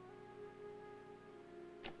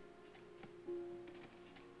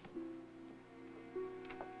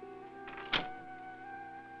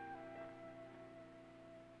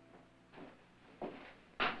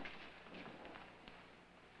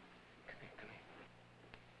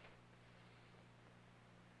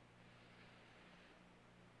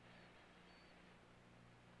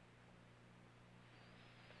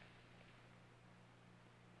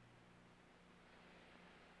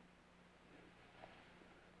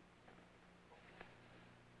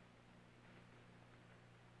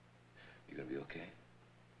 You gonna be okay?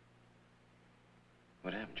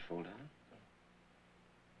 What happened? You fall down?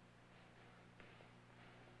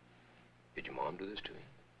 Did your mom do this to you?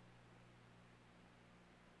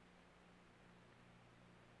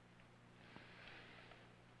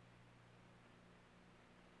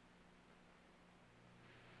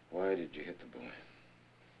 Why did you hit the boy?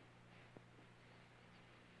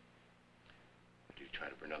 Did you try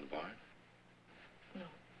to burn down the barn? No.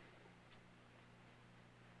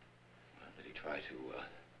 Well, did he try to,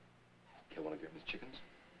 kill one of Grandma's chickens?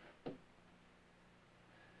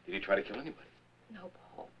 Did he try to kill anybody? No,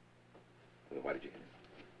 Paul. Well, then why did you hit him?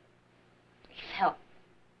 His help.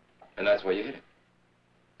 And that's why you hit him?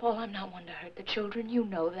 Paul, I'm not one to hurt the children. You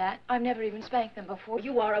know that. I've never even spanked them before.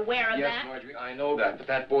 You are aware of that? Yes, Marjorie, I know that, but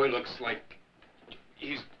that boy looks like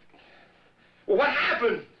he's... Well, what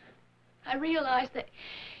happened? I realize that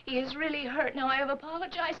he is really hurt. Now, I have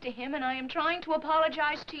apologized to him, and I am trying to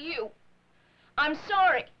apologize to you. I'm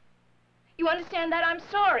sorry. You understand that? I'm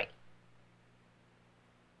sorry.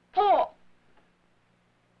 Paul.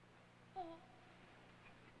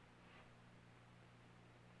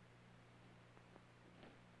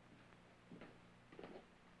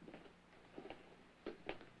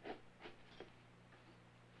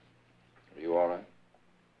 Are you all right?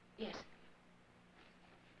 Yes.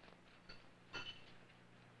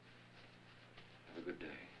 Have a good day.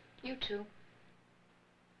 You too.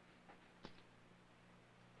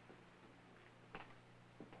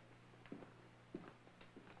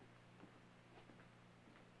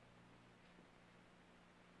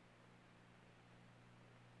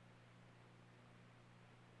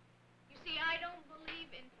 You see, I don't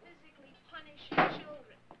believe in physically punishing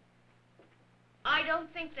children. I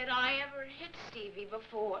don't think that I ever hit Stevie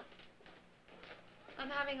before. I'm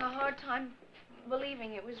having a hard time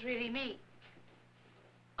believing it was really me.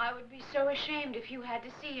 I would be so ashamed if you had to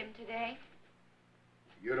see him today.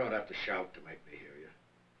 You don't have to shout to make me hear you.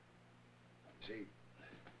 See,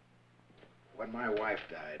 when my wife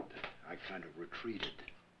died, I kind of retreated.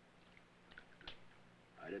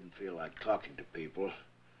 I didn't feel like talking to people,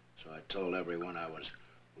 so I told everyone I was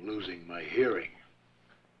losing my hearing.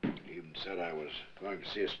 Even said I was going to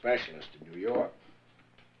see a specialist in New York.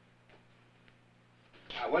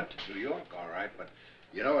 I went to New York, all right, but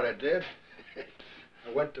you know what I did?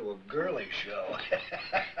 I went to a girly show.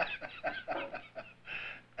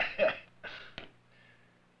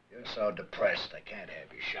 You're so depressed, I can't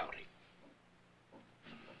have you shouting.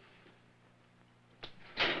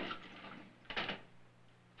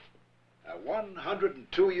 A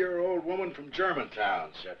 102-year-old woman from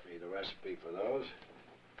Germantown sent me the recipe for those.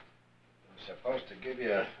 Supposed to give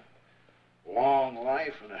you a long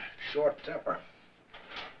life and a short temper.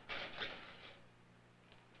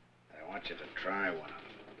 I want you to try one of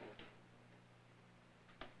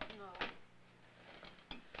them.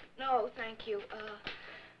 No. No, thank you.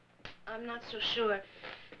 I'm not so sure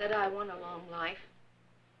that I want a long life.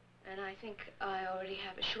 And I think I already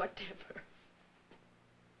have a short temper.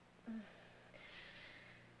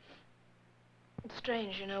 It's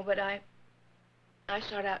strange, you know, but I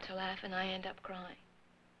start out to laugh and I end up crying.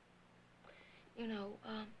 You know,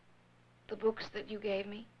 the books that you gave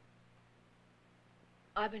me,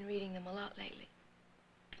 I've been reading them a lot lately.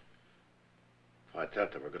 If I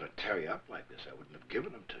thought they were going to tear you up like this, I wouldn't have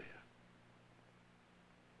given them to you.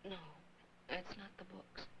 No, it's not the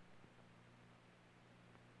books.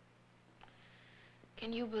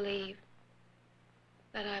 Can you believe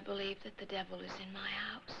that I believe that the devil is in my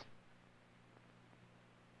house?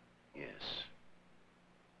 Yes.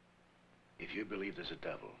 If you believe there's a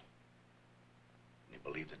devil, and you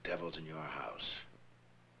believe the devil's in your house,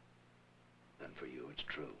 then for you it's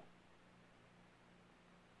true.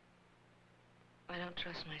 I don't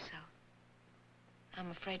trust myself. I'm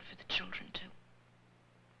afraid for the children, too.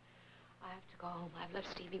 I have to go home. I've left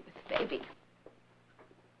Stevie with the baby.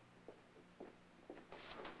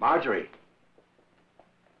 Marjorie.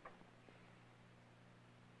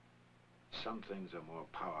 Some things are more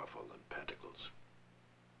powerful than pentacles.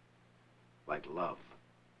 Like love.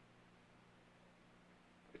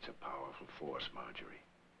 It's a powerful force, Marjorie.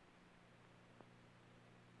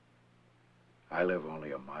 I live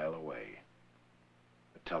only a mile away.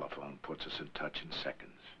 The telephone puts us in touch in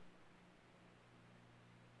seconds.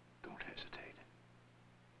 Don't hesitate.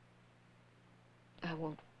 I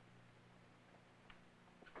won't.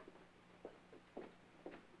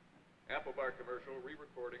 Apple Bar commercial,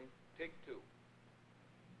 re-recording, take 2.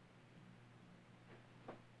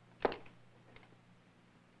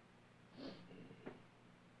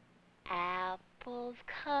 Apples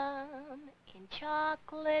come in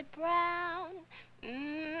chocolate brown.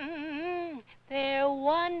 They're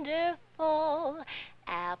wonderful.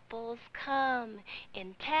 Apples come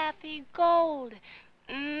in taffy gold.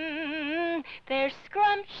 They're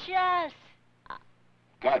scrumptious.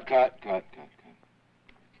 Cut.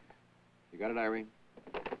 You got it, Irene?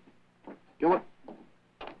 Gilbert?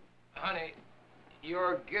 Honey,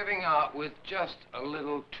 You're giving out with just a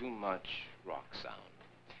little too much rock sound.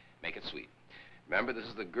 Make it sweet. Remember, this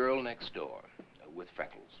is the girl next door with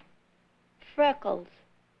freckles. Freckles.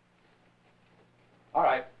 All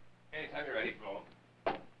right. Anytime you're ready, roll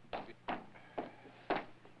 'em.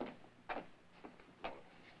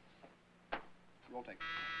 Roll take.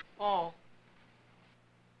 Oh.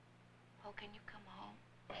 Oh, can you come home?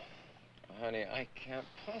 Honey, I can't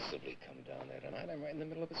possibly come down there tonight. I'm right in the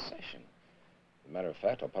middle of a session. As a matter of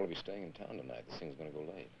fact, I'll probably be staying in town tonight. This thing's going to go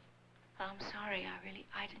late. I'm sorry.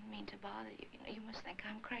 I didn't mean to bother you. You know, you must think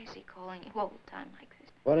I'm crazy calling you all the time like this.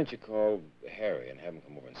 Why don't you call Harry and have him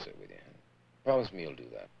come over and sit with you, huh? Promise me you'll do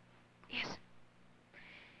that. Yes.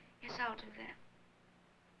 Yes, I'll do that.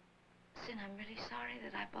 Sin, I'm really sorry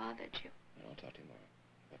that I bothered you. I'll talk to you tomorrow.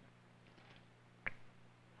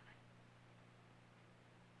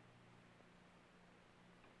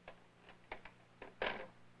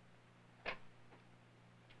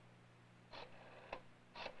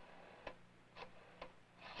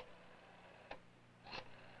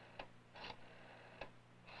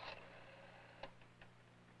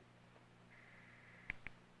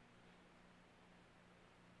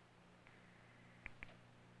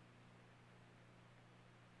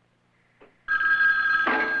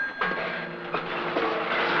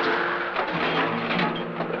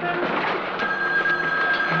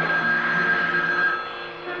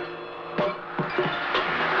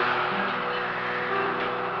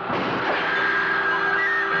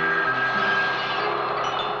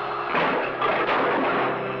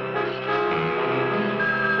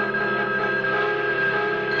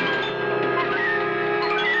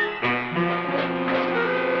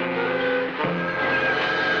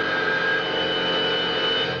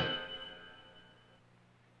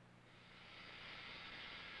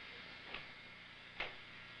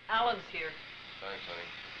 Alan's here. Thanks, honey.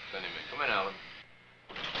 Sending me. Come in, Alan.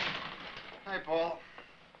 Hi, Paul.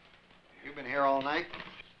 You been here all night?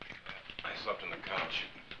 I slept on the couch.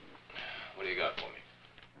 What do you got for me?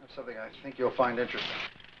 I have something I think you'll find interesting.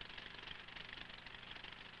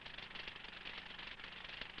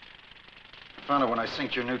 I found it when I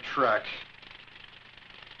synced your new track.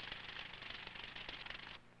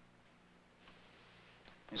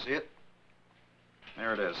 You see it?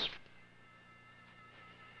 There it is.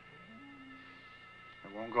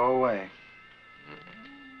 It won't go away.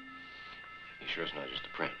 You sure it's not just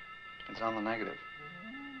a print? It's on the negative.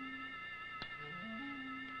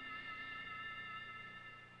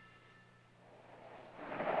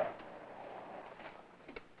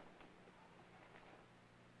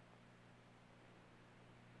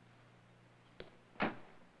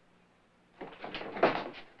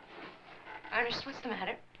 Ernest, what's the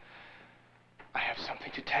matter? I have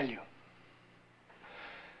something to tell you.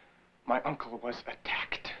 My uncle was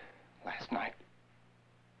attacked last night.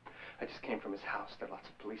 I just came from his house. There are lots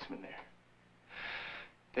of policemen there.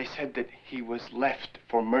 They said that he was left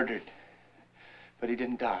for murdered, but he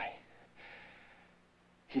didn't die.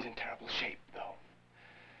 He's in terrible shape, though.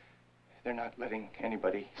 They're not letting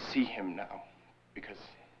anybody see him now because,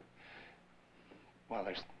 well,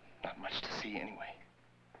 there's not much to see anyway.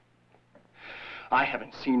 I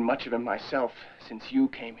haven't seen much of him myself since you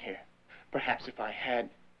came here. Perhaps if I had,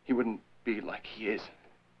 he wouldn't be like he is.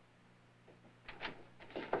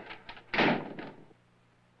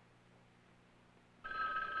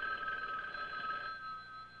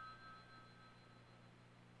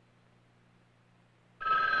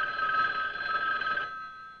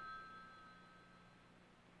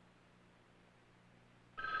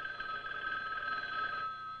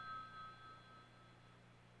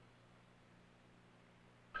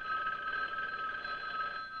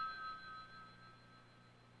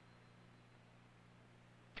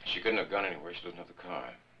 She couldn't have gone anywhere. She doesn't have the car.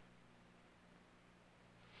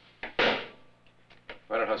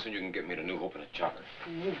 Find out how soon you can get me to New Hope in a chopper.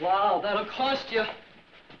 Oh, wow, that'll cost you.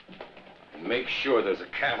 And make sure there's a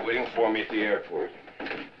cab waiting for me at the airport.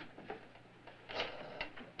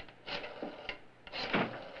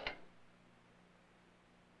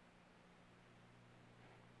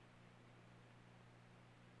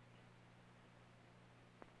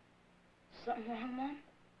 Something wrong, Mom?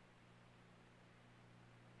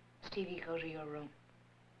 Stevie, go to your room.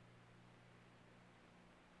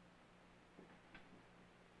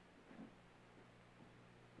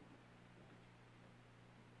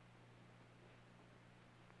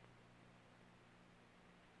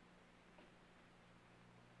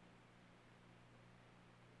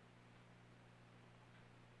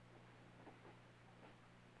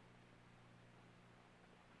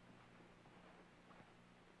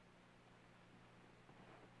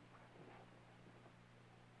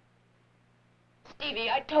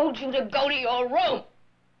 Stevie, I told you to go to your room.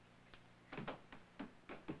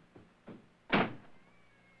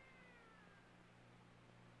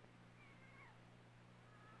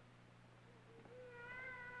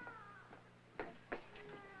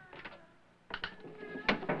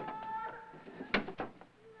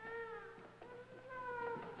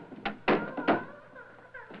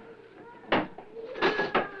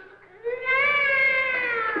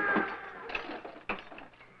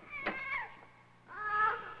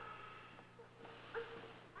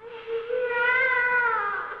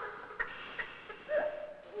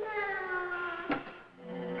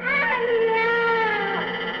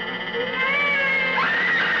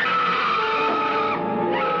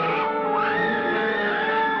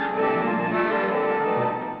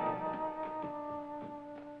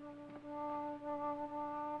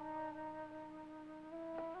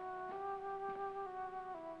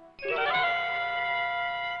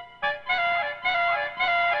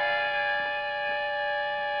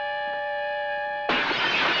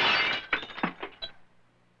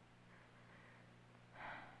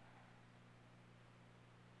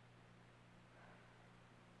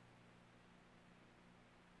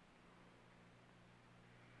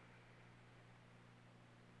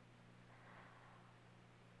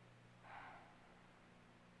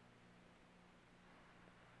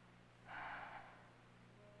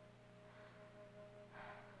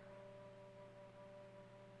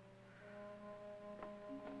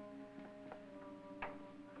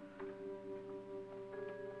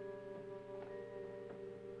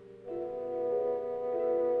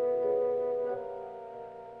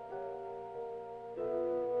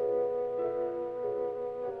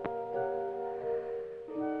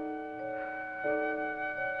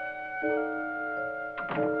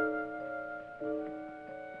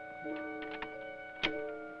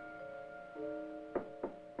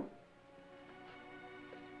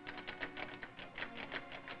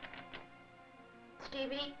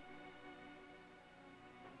 Stevie,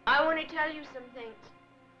 I want to tell you some things.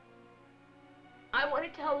 I want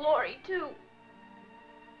to tell Lori, too.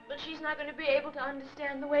 But she's not going to be able to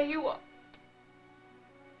understand the way you are.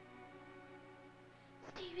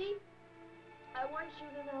 Stevie, I want you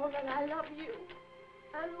to know that I love you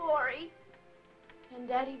and Lori and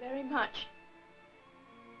Daddy very much.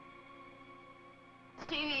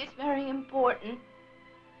 Stevie, it's very important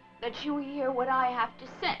that you hear what I have to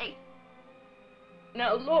say.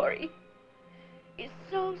 Now, Lori is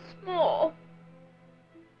so small,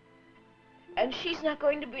 and she's not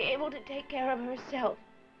going to be able to take care of herself.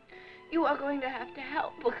 You are going to have to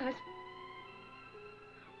help because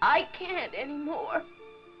I can't anymore.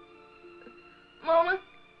 Mama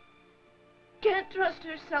can't trust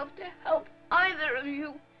herself to help either of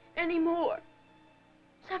you anymore.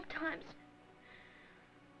 Sometimes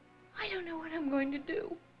I don't know what I'm going to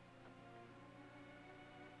do.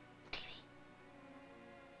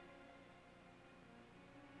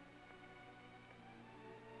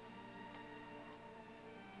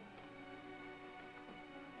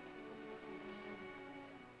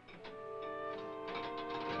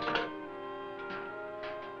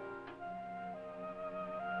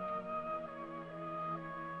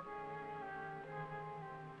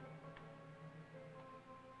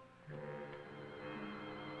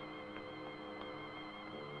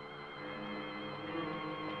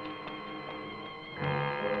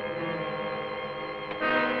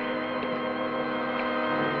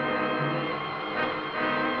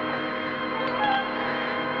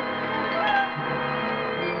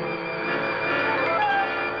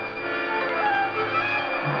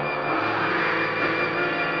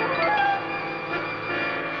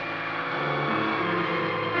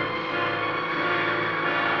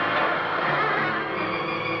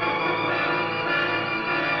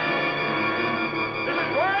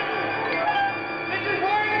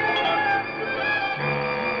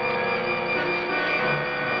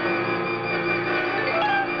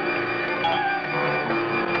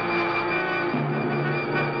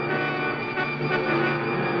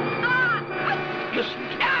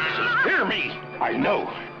 I know.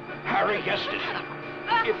 Harry guessed it.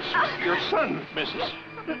 It's your son, Mrs.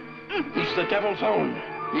 He's the devil's own.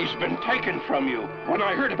 He's been taken from you. When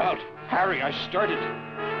I heard about Harry, I started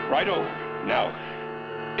right over. Now,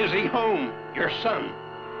 is he home, your son?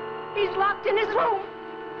 He's locked in his room.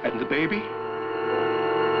 And the baby?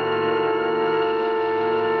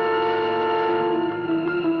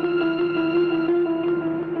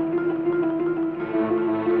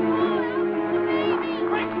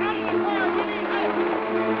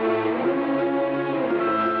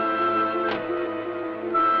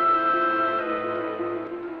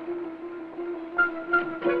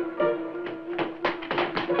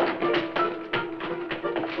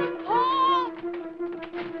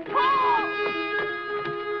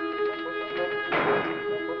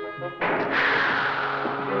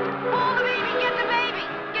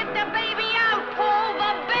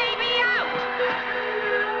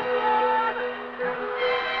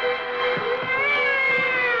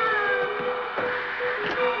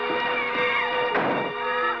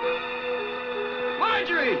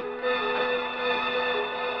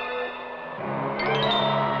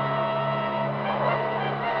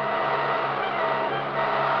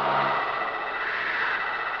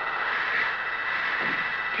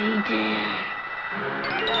 Marjorie!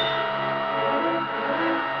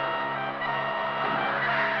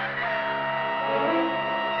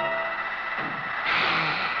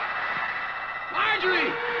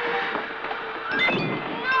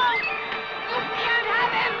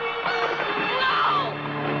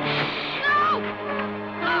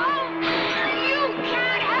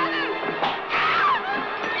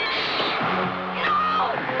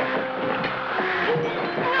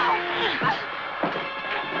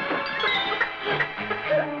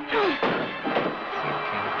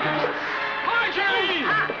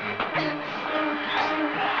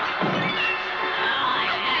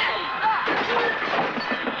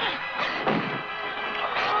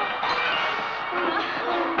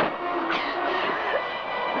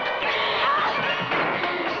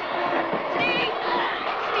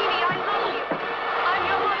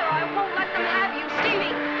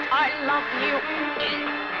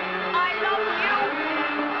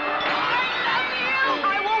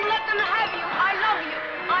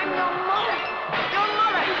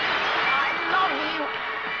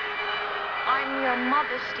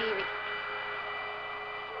 Stevie.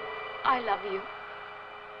 I love you.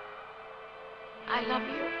 I love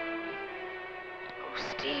you. Oh,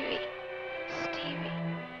 Stevie. Stevie.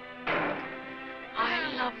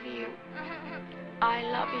 I love you. I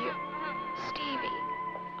love you. Stevie.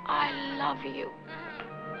 I love you.